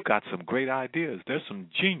 They've got some great ideas. There's some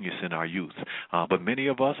genius in our youth, but many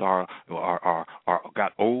of us are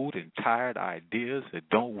got old and tired ideas that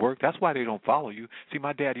don't work. That's why they don't follow you. See,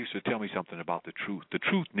 my dad used to tell me something about the truth. The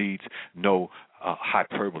truth needs no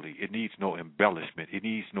hyperbole. It needs no embellishment. It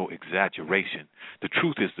needs no exaggeration. The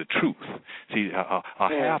truth is the truth. See, a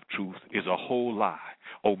half-truth is a whole lie.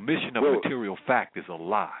 Omission of material fact is a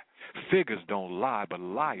lie. Figures don't lie, but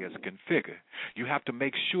liars can figure. You have to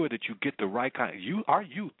make sure that you get the right kind. Our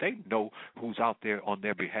youth, they know who's out there on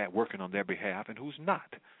their behalf, working on their behalf, and who's not.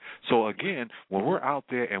 So again, when we're out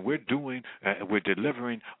there and we're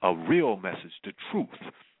delivering a real message, the truth,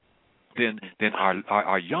 then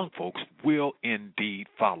our young folks will indeed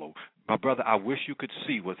follow. My brother, I wish you could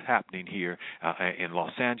see what's happening here in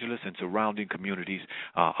Los Angeles and surrounding communities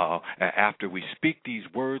after we speak these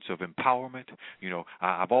words of empowerment. You know,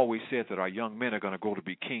 I've always said that our young men are going to grow to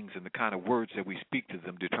be kings, and the kind of words that we speak to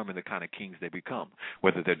them determine the kind of kings they become,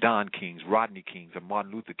 whether they're Don Kings, Rodney Kings, or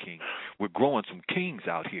Martin Luther King. We're growing some kings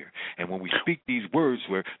out here, and when we speak these words,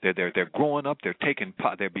 where they're growing up,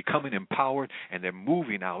 they're becoming empowered, and they're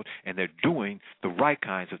moving out, and they're doing the right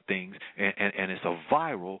kinds of things, and it's a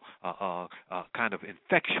viral kind of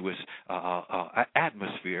infectious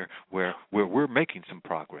atmosphere where we're making some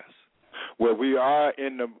progress. Well, we are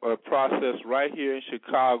in the process right here in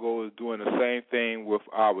Chicago is doing the same thing with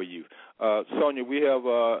our youth. Sonia, we have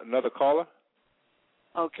another caller.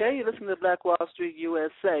 Okay, you listen to Black Wall Street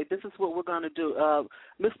USA. This is what we're going to do.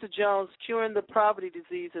 Mr. Jones, curing the poverty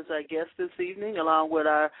disease is our guest this evening, along with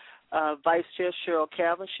our Vice Chair Cheryl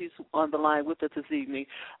Calvin. She's on the line with us this evening.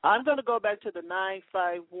 I'm going to go back to the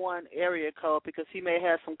 951 area code because he may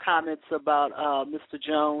have some comments about Mr.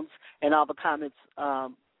 Jones and all the comments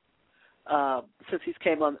since he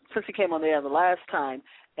came on the air the last time.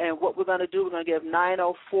 And what we're going to do, we're going to give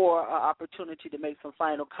 904 an opportunity to make some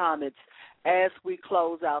final comments as we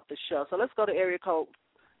close out the show. So let's go to area code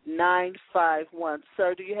 951.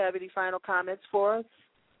 Sir, do you have any final comments for us?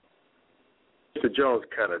 Mr. Jones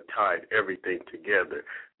kind of tied everything together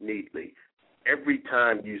neatly. Every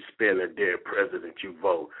time you spin a dead president, you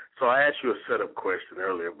vote. So I asked you a setup question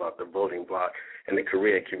earlier about the voting bloc and the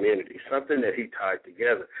Korean community, something that he tied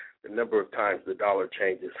together, the number of times the dollar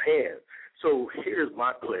changes hands. So here's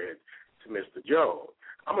my pledge to Mr. Jones.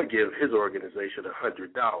 I'm going to give his organization $100.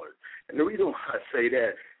 And the reason why I say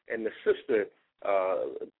that, and the sister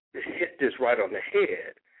hit this right on the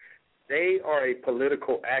head, they are a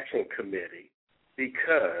political action committee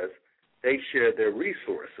because they share their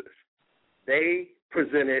resources. They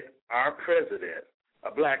presented our president,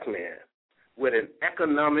 a black man, with an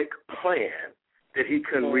economic plan that he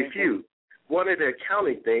couldn't refute. One of the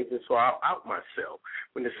accounting things, and so I'll out myself,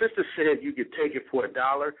 when the sister said you could take it for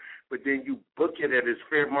 $1, but then you book it at its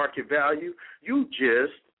fair market value, you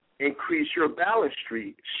just increase your balance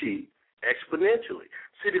sheet exponentially.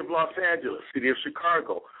 City of Los Angeles, City of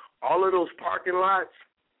Chicago, all of those parking lots,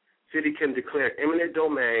 city can declare eminent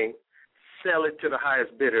domain, sell it to the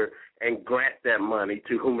highest bidder, and grant that money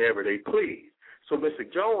to whomever they please. So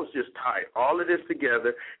Mr. Jones just tied all of this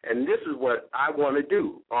together, and this is what I want to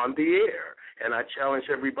do on the air. And I challenge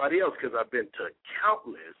everybody else because I've been to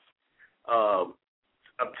countless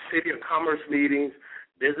City of Commerce meetings,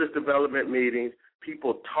 business development meetings.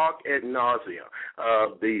 People talk ad nauseum.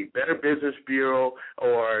 The Better Business Bureau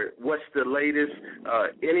or what's the latest,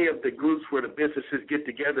 any of the groups where the businesses get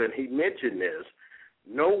together, and he mentioned this,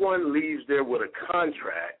 no one leaves there with a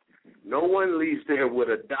contract. No one leaves there with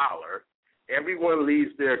 $1. Everyone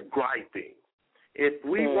leaves there griping. If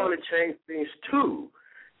we want to change things too,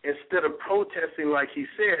 instead of protesting like he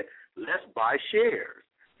said, let's buy shares.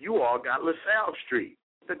 You all got LaSalle Street,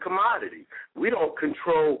 the commodity. We don't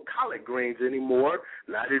control collard greens anymore.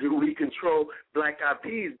 Neither do we control black-eyed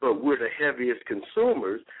peas, but we're the heaviest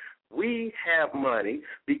consumers. We have money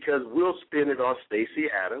because we'll spend it on Stacey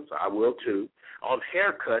Adams, I will too, on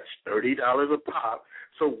haircuts, $30 a pop.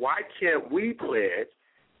 So why can't we pledge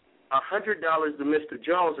 $100 to Mr.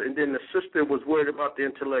 Jones, and then the sister was worried about the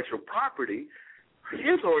intellectual property?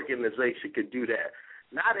 His organization could do that.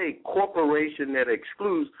 Not a corporation that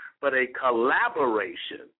excludes, but a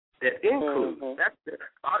collaboration that includes.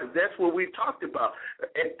 That's what we've talked about.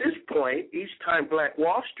 At this point, each time Black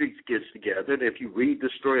Wall Street gets together, and if you read the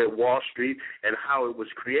story of Wall Street and how it was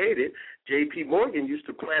created, J.P. Morgan used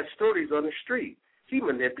to plant stories on the street. He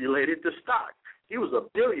manipulated the stock. He was a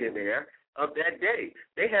billionaire of that day.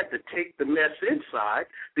 They had to take the mess inside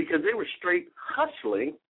because they were straight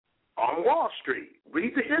hustling on Wall Street.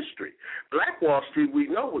 Read the history. Black Wall Street, we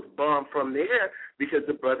know, was bombed from the air because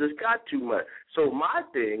the brothers got too much. So my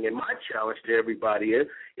thing and my challenge to everybody is,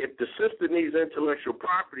 if the sister needs intellectual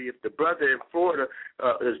property, if the brother in Florida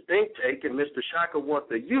is think tank and Mr. Shaka wants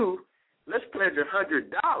the youth, let's pledge $100.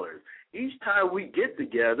 Each time we get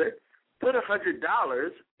together, put $100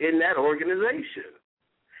 in that organization.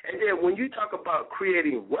 And then when you talk about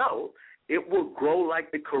creating wealth, it will grow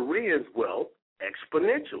like the Koreans' wealth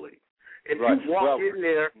exponentially. If you walk in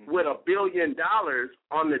there with $1 billion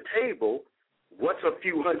on the table, what's a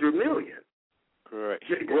few $100 million? Correct.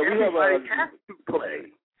 Everybody has to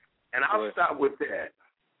play, and I'll stop with that.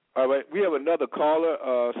 All right. We have another caller,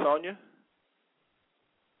 Sonia.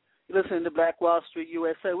 You're listening to Black Wall Street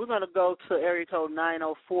USA. We're going to go to area code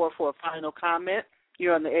 904 for a final comment.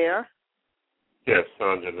 You're on the air. Yes,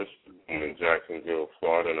 Sandra, this is in Jacksonville,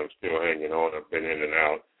 Florida, and I'm still hanging on. I've been in and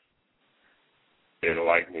out.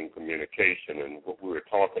 enlightening communication. And what we were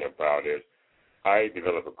talking about is I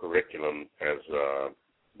developed a curriculum, as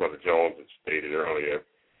Brother Jones had stated earlier,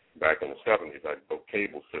 back in the 70s. I built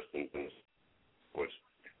cable systems, and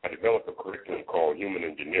I developed a curriculum called Human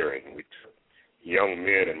Engineering. We took young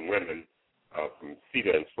men and women from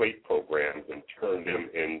CETA and SLATE programs and turned them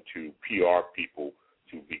into PR people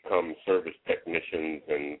to become service technicians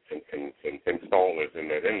and installers in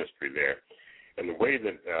that industry there. And the way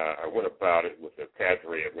that I went about it with a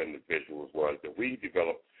cadre of individuals was that we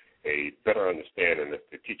developed a better understanding as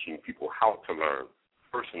to teaching people how to learn.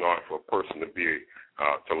 First, in order for a person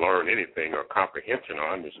to learn anything or comprehension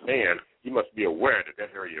or understand, you must be aware that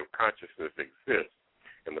that area of consciousness exists.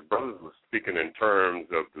 And the brothers were speaking in terms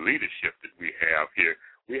of the leadership that we have here.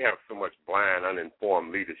 We have so much blind,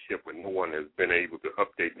 uninformed leadership when no one has been able to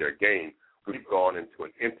update their game. We've gone into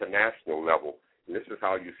an international level. And this is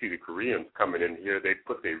how you see the Koreans coming in here. They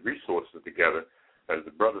put their resources together. As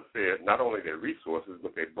the brother said, not only their resources,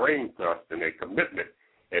 but their brain trust and their commitment,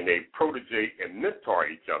 and they protege and mentor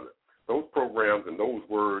each other. Those programs and those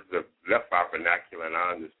words have left our vernacular, and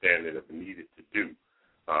I understand that it's needed to do.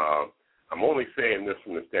 I'm only saying this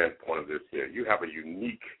from the standpoint of this here. You have a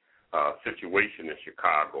unique situation in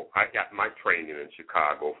Chicago. I got my training in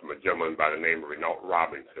Chicago from a gentleman by the name of Renault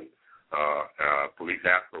Robinson, Police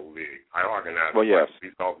Afro League. I organized the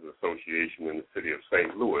Police Officers Association in the city of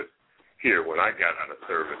St. Louis here when I got out of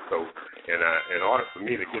service. So in order for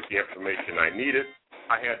me to get the information I needed,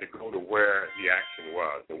 I had to go to where the action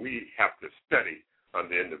was. And we have to study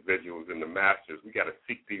under individuals and the masters. We got to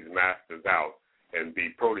seek these masters out and be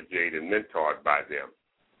protéged and mentored by them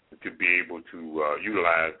to be able to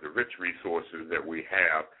utilize the rich resources that we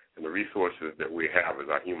have, and the resources that we have is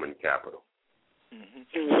our human capital.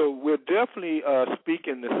 Mm-hmm. So we're definitely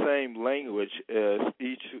speaking the same language as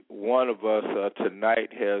each one of us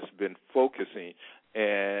tonight has been focusing,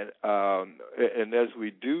 and as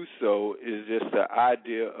we do so is just the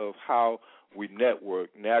idea of how we network.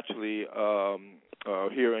 Naturally,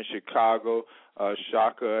 here in Chicago,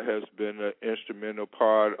 Shaka has been an instrumental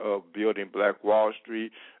part of building Black Wall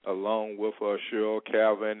Street, along with Cheryl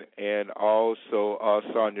Calvin and also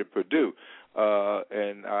Sonia Perdue.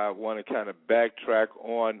 And I want to kind of backtrack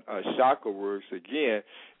on Shaka Works again,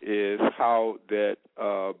 is how that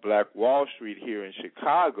Black Wall Street here in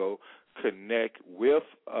Chicago connect with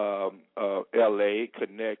L.A.,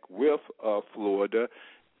 connect with Florida,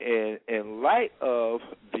 and in light of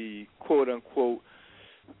the quote-unquote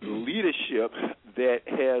leadership that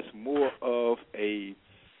has more of a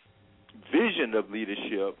vision of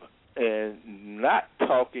leadership and not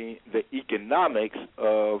talking the economics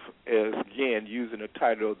of, as again, using the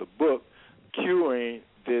title of the book, curing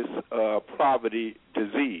this poverty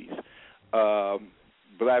disease.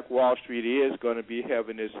 Black Wall Street is going to be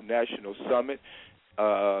having this national summit,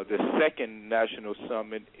 the second national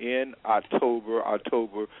summit in October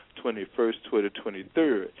 21st to the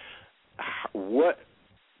 23rd. What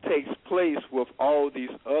takes place with all these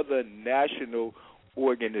other national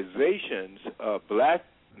organizations, Black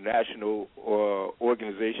national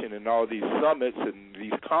organization, and all these summits and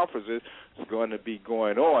these conferences is going to be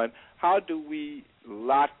going on? How do we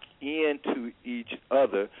lock into each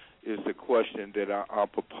other is the question that I'm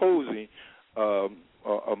proposing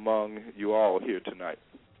among you all here tonight.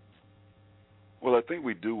 Well, I think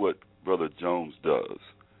we do what Brother Jones does.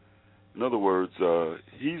 In other words,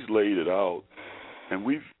 he's laid it out, and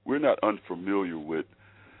we're not unfamiliar with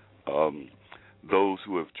those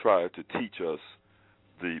who have tried to teach us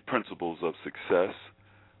the principles of success.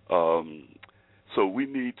 So we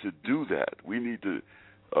need to do that. We need to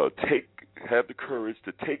have the courage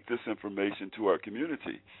to take this information to our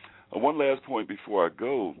community. One last point before I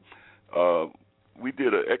go. We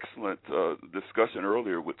did an excellent discussion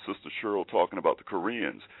earlier with Sister Cheryl talking about the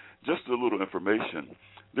Koreans. Just a little information.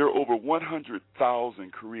 There are over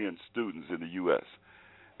 100,000 Korean students in the U.S.,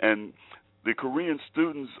 and the Korean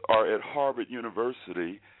students are at Harvard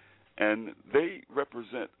University, and they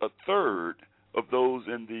represent a third of those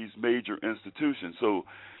in these major institutions. So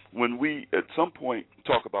when we at some point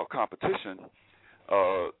talk about competition,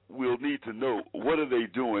 we'll need to know what are they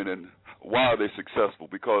doing and why are they successful,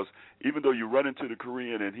 because even though you run into the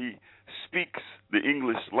Korean and he speaks the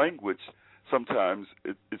English language, sometimes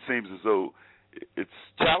it seems as though it's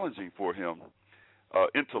challenging for him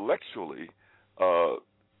intellectually.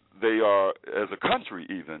 They are, as a country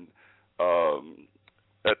even,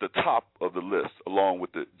 at the top of the list, along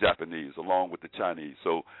with the Japanese, along with the Chinese.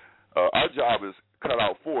 So our job is cut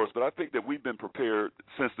out for us, but I think that we've been prepared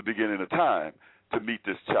since the beginning of time to meet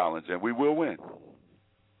this challenge, and we will win.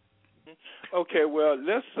 Okay, well,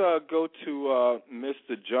 let's go to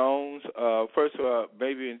Mr. Jones. First of all,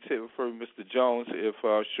 maybe for Mr. Jones, if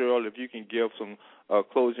Cheryl, if you can give some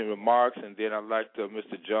closing remarks, and then I'd like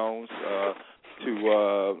Mr. Jones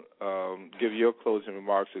to give your closing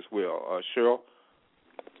remarks as well. Cheryl?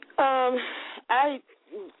 I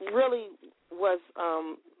really was.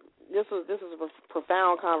 This was a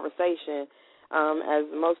profound conversation, as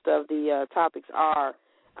most of the topics are.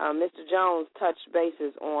 Mr. Jones touched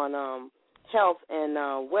bases on health and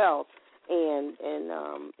wealth, and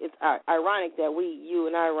it's ironic that you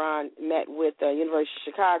and I, Ron, met with the University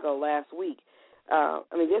of Chicago this week,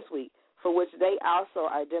 for which they also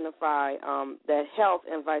identify that health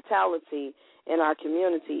and vitality in our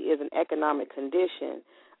community is an economic condition,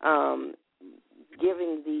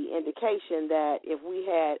 giving the indication that if we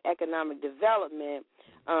had economic development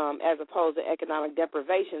as opposed to economic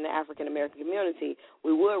deprivation in the African-American community,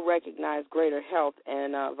 we would recognize greater health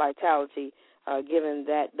and vitality, given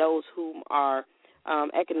that those who are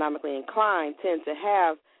economically inclined tend to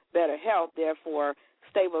have better health, therefore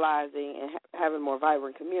stabilizing and having a more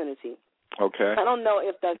vibrant community. Okay. I don't know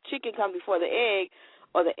if the chicken comes before the egg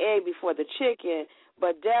or the egg before the chicken,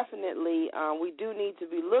 but definitely we do need to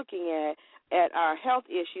be looking at our health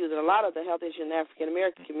issues, and a lot of the health issues in the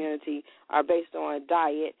African-American community are based on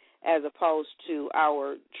diet as opposed to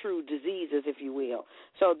our true diseases, if you will.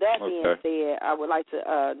 So that being said, I would like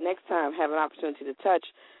to next time have an opportunity to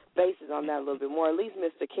touch bases on that a little bit more. At least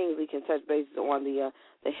Mr. Kingsley can touch bases on the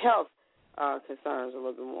health concerns a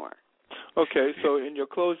little bit more. Okay, so in your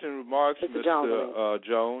closing remarks, Mr.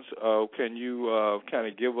 Jones, can you kind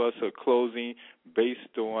of give us a closing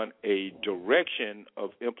based on a direction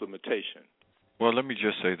of implementation? Well, let me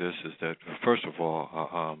just say this, is that, first of all,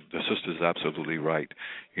 the sister is absolutely right.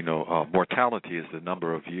 You know, mortality is the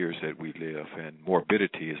number of years that we live, and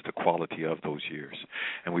morbidity is the quality of those years.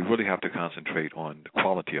 And we really have to concentrate on the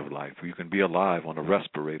quality of life. You can be alive on a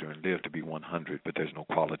respirator and live to be 100, but there's no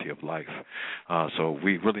quality of life. So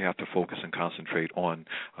we really have to focus and concentrate on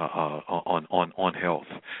health.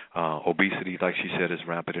 Obesity, like she said, is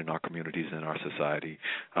rampant in our communities and our society.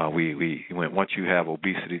 Once you have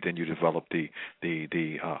obesity, then you develop the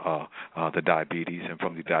diabetes, and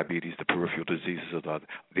from the diabetes, the peripheral diseases of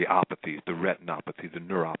the apathy, the retinopathy, the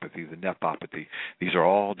neuropathy, the nephropathy. These are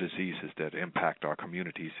all diseases that impact our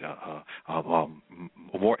communities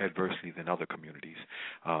more adversely than other communities.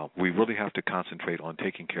 We really have to concentrate on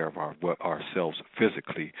taking care of ourselves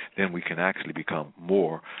physically. Then we can actually become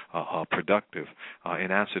more productive.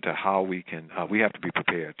 In answer to how we have to be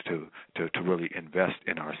prepared to really invest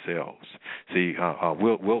in ourselves. See,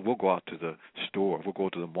 we'll go out to the store, we'll go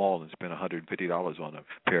to the mall and spend $150 on a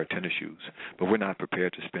pair of tennis shoes, but we're not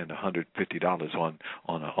prepared to spend $150 on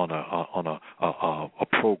a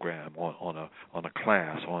program, on a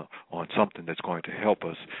class, on something that's going to help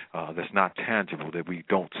us, that's not tangible, that we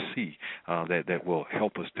don't see, that will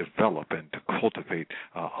help us develop and to cultivate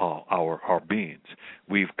our beings.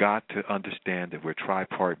 We've got to understand that we're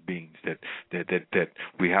tripart beings, that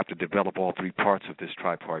we have to develop all three parts of this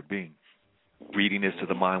tripart being. Reading is to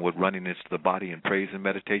the mind what running is to the body, and praise and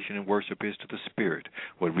meditation and worship is to the spirit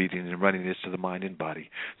what reading and running is to the mind and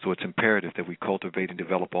body. So it's imperative that we cultivate and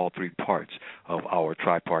develop all three parts of our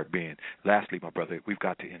tripart being. Lastly, my brother, we've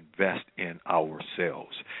got to invest in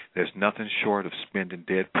ourselves. There's nothing short of spending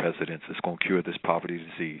dead presidents that's going to cure this poverty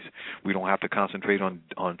disease. We don't have to concentrate on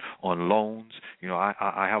loans. You know,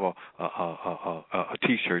 I have a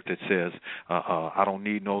T-shirt that says I don't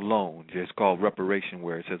need no loan. It's called reparation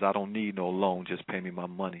wear. It says I don't need no loan. Just pay me my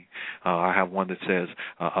money. I have one that says,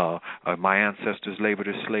 my ancestors labored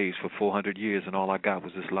as slaves for 400 years and all I got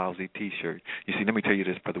was this lousy T-shirt. You see, let me tell you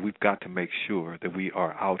this, brother. We've got to make sure that we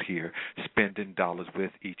are out here spending dollars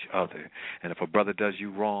with each other. And if a brother does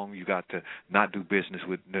you wrong, you got to not do business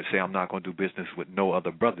with, say, I'm not going to do business with no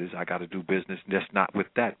other brothers. I got to do business just not with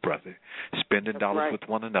that brother. Spending dollars with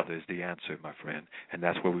one another is the answer, my friend, and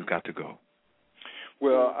that's where we've got to go.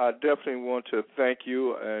 Well, I definitely want to thank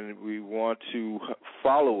you, and we want to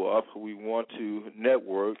follow up. We want to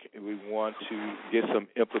network, and we want to get some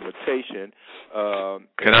implementation.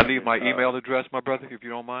 Can I leave my email address, my brother, if you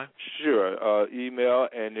don't mind? Sure. Email,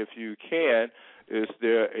 and if you can, is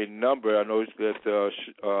there a number? I know that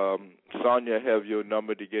Sonia have your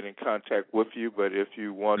number to get in contact with you, but if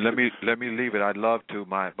you want let me leave it. I'd love to.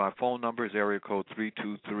 My phone number is area code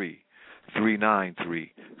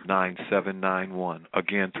 323-393-9791.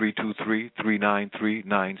 Again,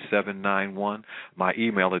 323-393-9791. My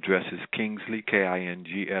email address is Kingsley,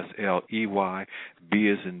 Kingsley, B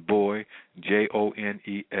as in boy,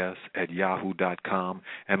 JONES @yahoo.com.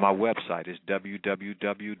 And my website is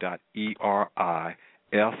www.erickinsley,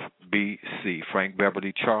 FBC,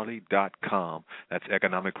 FrankBeverlyCharlie.com. That's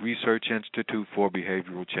Economic Research Institute for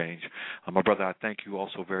Behavioral Change. My brother, I thank you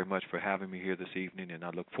also very much for having me here this evening, and I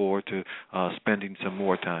look forward to spending some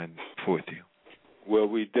more time with you. Well,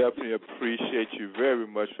 we definitely appreciate you very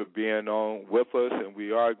much for being on with us, and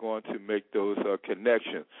we are going to make those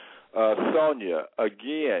connections. Sonia,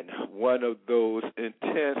 again, one of those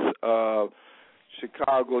intense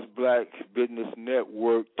Chicago's Black Business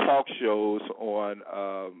Network talk shows on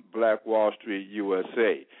Black Wall Street,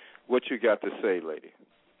 USA. What you got to say, lady?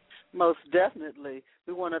 Most definitely.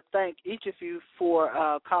 We want to thank each of you for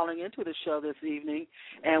calling into the show this evening,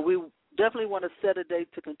 and we definitely want to set a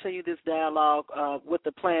date to continue this dialogue with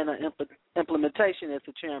the plan of implementation, as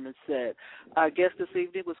the chairman said. Our guest this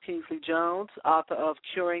evening was Kingsley Jones, author of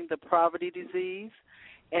Curing the Poverty Disease,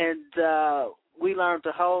 and we learned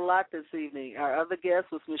a whole lot this evening. Our other guest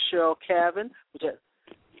was Michelle Cavan, which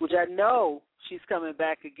I know she's coming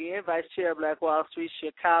back again, Vice Chair of Black Wall Street,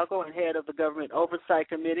 Chicago, and head of the Government Oversight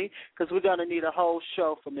Committee, because we're going to need a whole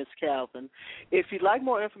show for Ms. Calvin. If you'd like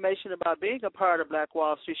more information about being a part of Black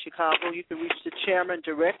Wall Street, Chicago, you can reach the chairman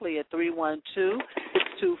directly at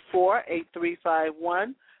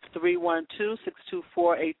 312-624-8351,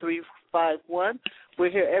 312-624-8351. We're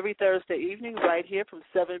here every Thursday evening right here from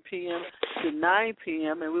 7 p.m. to 9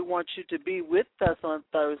 p.m., and we want you to be with us on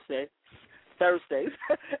Thursdays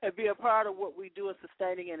and be a part of what we do in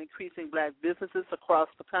sustaining and increasing black businesses across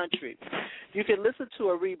the country. You can listen to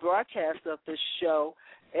a rebroadcast of this show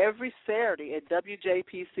every Saturday at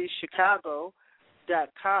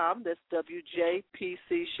WJPCChicago.com. That's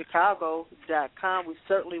WJPCChicago.com. We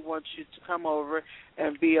certainly want you to come over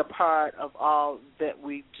and be a part of all that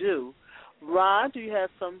we do. Ron, do you have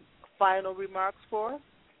some final remarks for us?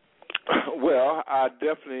 Well, I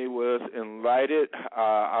definitely was enlightened.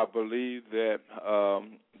 I believe that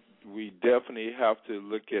we definitely have to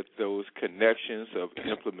look at those connections of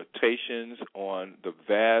implementations on the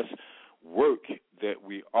vast work that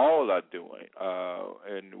we all are doing,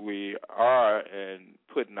 and we are and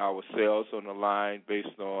putting ourselves on the line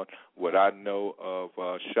based on what I know of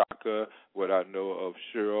Shaka, what I know of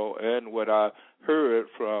Cheryl, and what I heard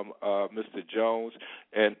from Mr. Jones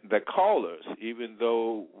and the callers. Even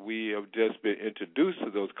though we have just been introduced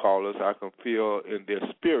to those callers, I can feel in their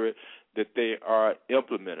spirit that they are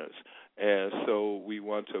implementers. And so we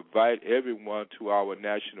want to invite everyone to our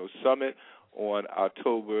national summit on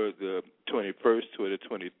October the 21st to the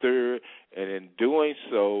 23rd, and in doing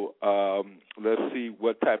so, let's see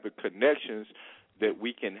what type of connections that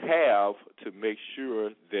we can have to make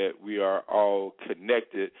sure that we are all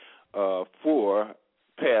connected for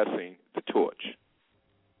passing the torch.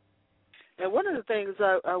 And one of the things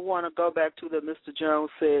I want to go back to that Mr.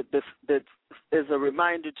 Jones said that is a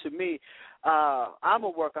reminder to me, I'm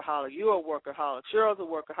a workaholic, you're a workaholic, Cheryl's a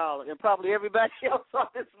workaholic, and probably everybody else on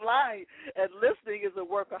this line and listening is a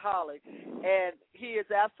workaholic. And he is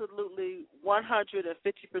absolutely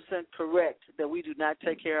 150% correct that we do not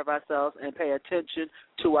take care of ourselves and pay attention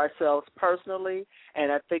to ourselves personally,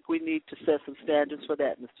 and I think we need to set some standards for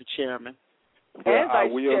that, Mr. Chairman. Well, I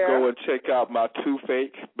will go and check out my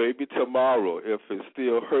toothache maybe tomorrow. If it's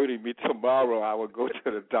still hurting me tomorrow, I will go to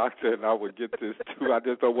the doctor and I will get this tooth. I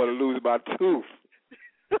just don't want to lose my tooth.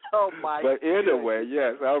 Oh, my But anyway, goodness.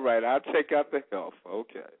 yes, all right, I'll check out the health.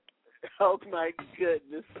 Okay. Oh, my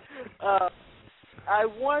goodness. I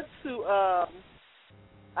want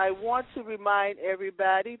to remind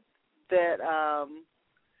everybody that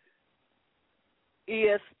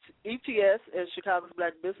ETS and Chicago's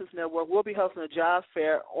Black Business Network will be hosting a job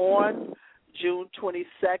fair on June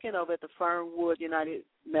 22nd over at the Fernwood United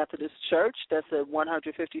Methodist Church. That's at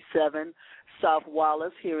 157 South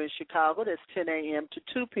Wallace here in Chicago. That's 10 a.m. to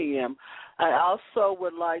 2 p.m. I also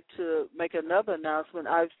would like to make another announcement.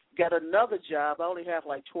 I've got another job. I only have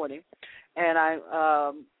like 20, and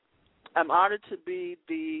I'm honored to be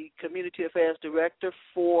the Community Affairs Director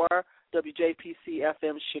for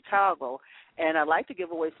WJPC-FM Chicago, and I'd like to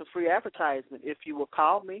give away some free advertisement. If you will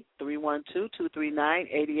call me,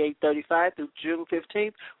 312-239-8835 through June 15th,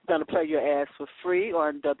 we're going to play your ads for free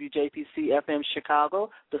on WJPC-FM Chicago,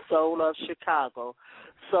 the soul of Chicago.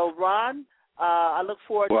 So, Ron, I look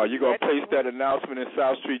forward to... Well, you're going to place that announcement in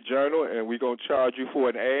South Street Journal, and we're going to charge you for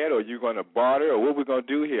an ad, or you're going to barter, or what we're going to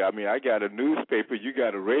do here? I mean, I got a newspaper, you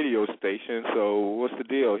got a radio station, so what's the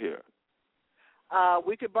deal here?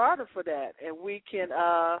 We could barter for that, and we can,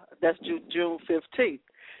 that's June 15th.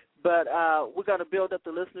 But we're going to build up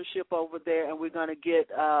the listenership over there, and we're going to get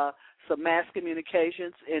some mass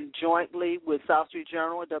communications in jointly with South Street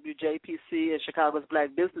Journal, WJPC, and Chicago's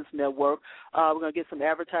Black Business Network. We're going to get some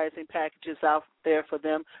advertising packages out there for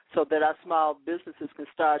them so that our small businesses can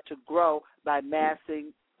start to grow by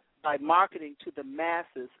marketing to the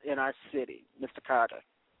masses in our city, Mr. Carter.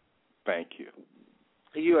 Thank you.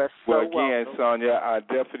 You are so well, again, welcome. Sonia, I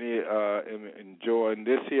definitely am enjoying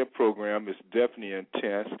this here program. It's definitely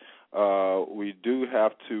intense. We do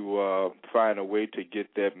have to find a way to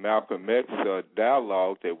get that Malcolm X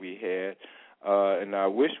dialogue that we had, and I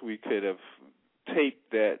wish we could have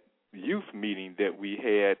taped that youth meeting that we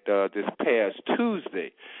had this past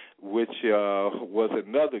Tuesday, which was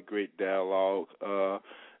another great dialogue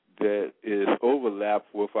that is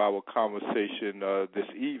overlapped with our conversation this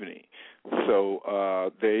evening.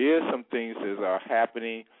 So there is some things that are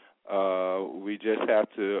happening. We just have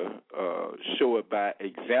to show it by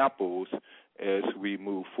examples as we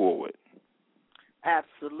move forward.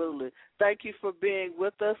 Absolutely. Thank you for being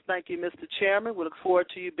with us. Thank you, Mr. Chairman. We look forward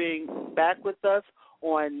to you being back with us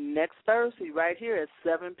on next Thursday right here at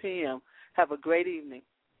 7 p.m. Have a great evening.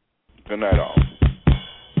 Good night, all.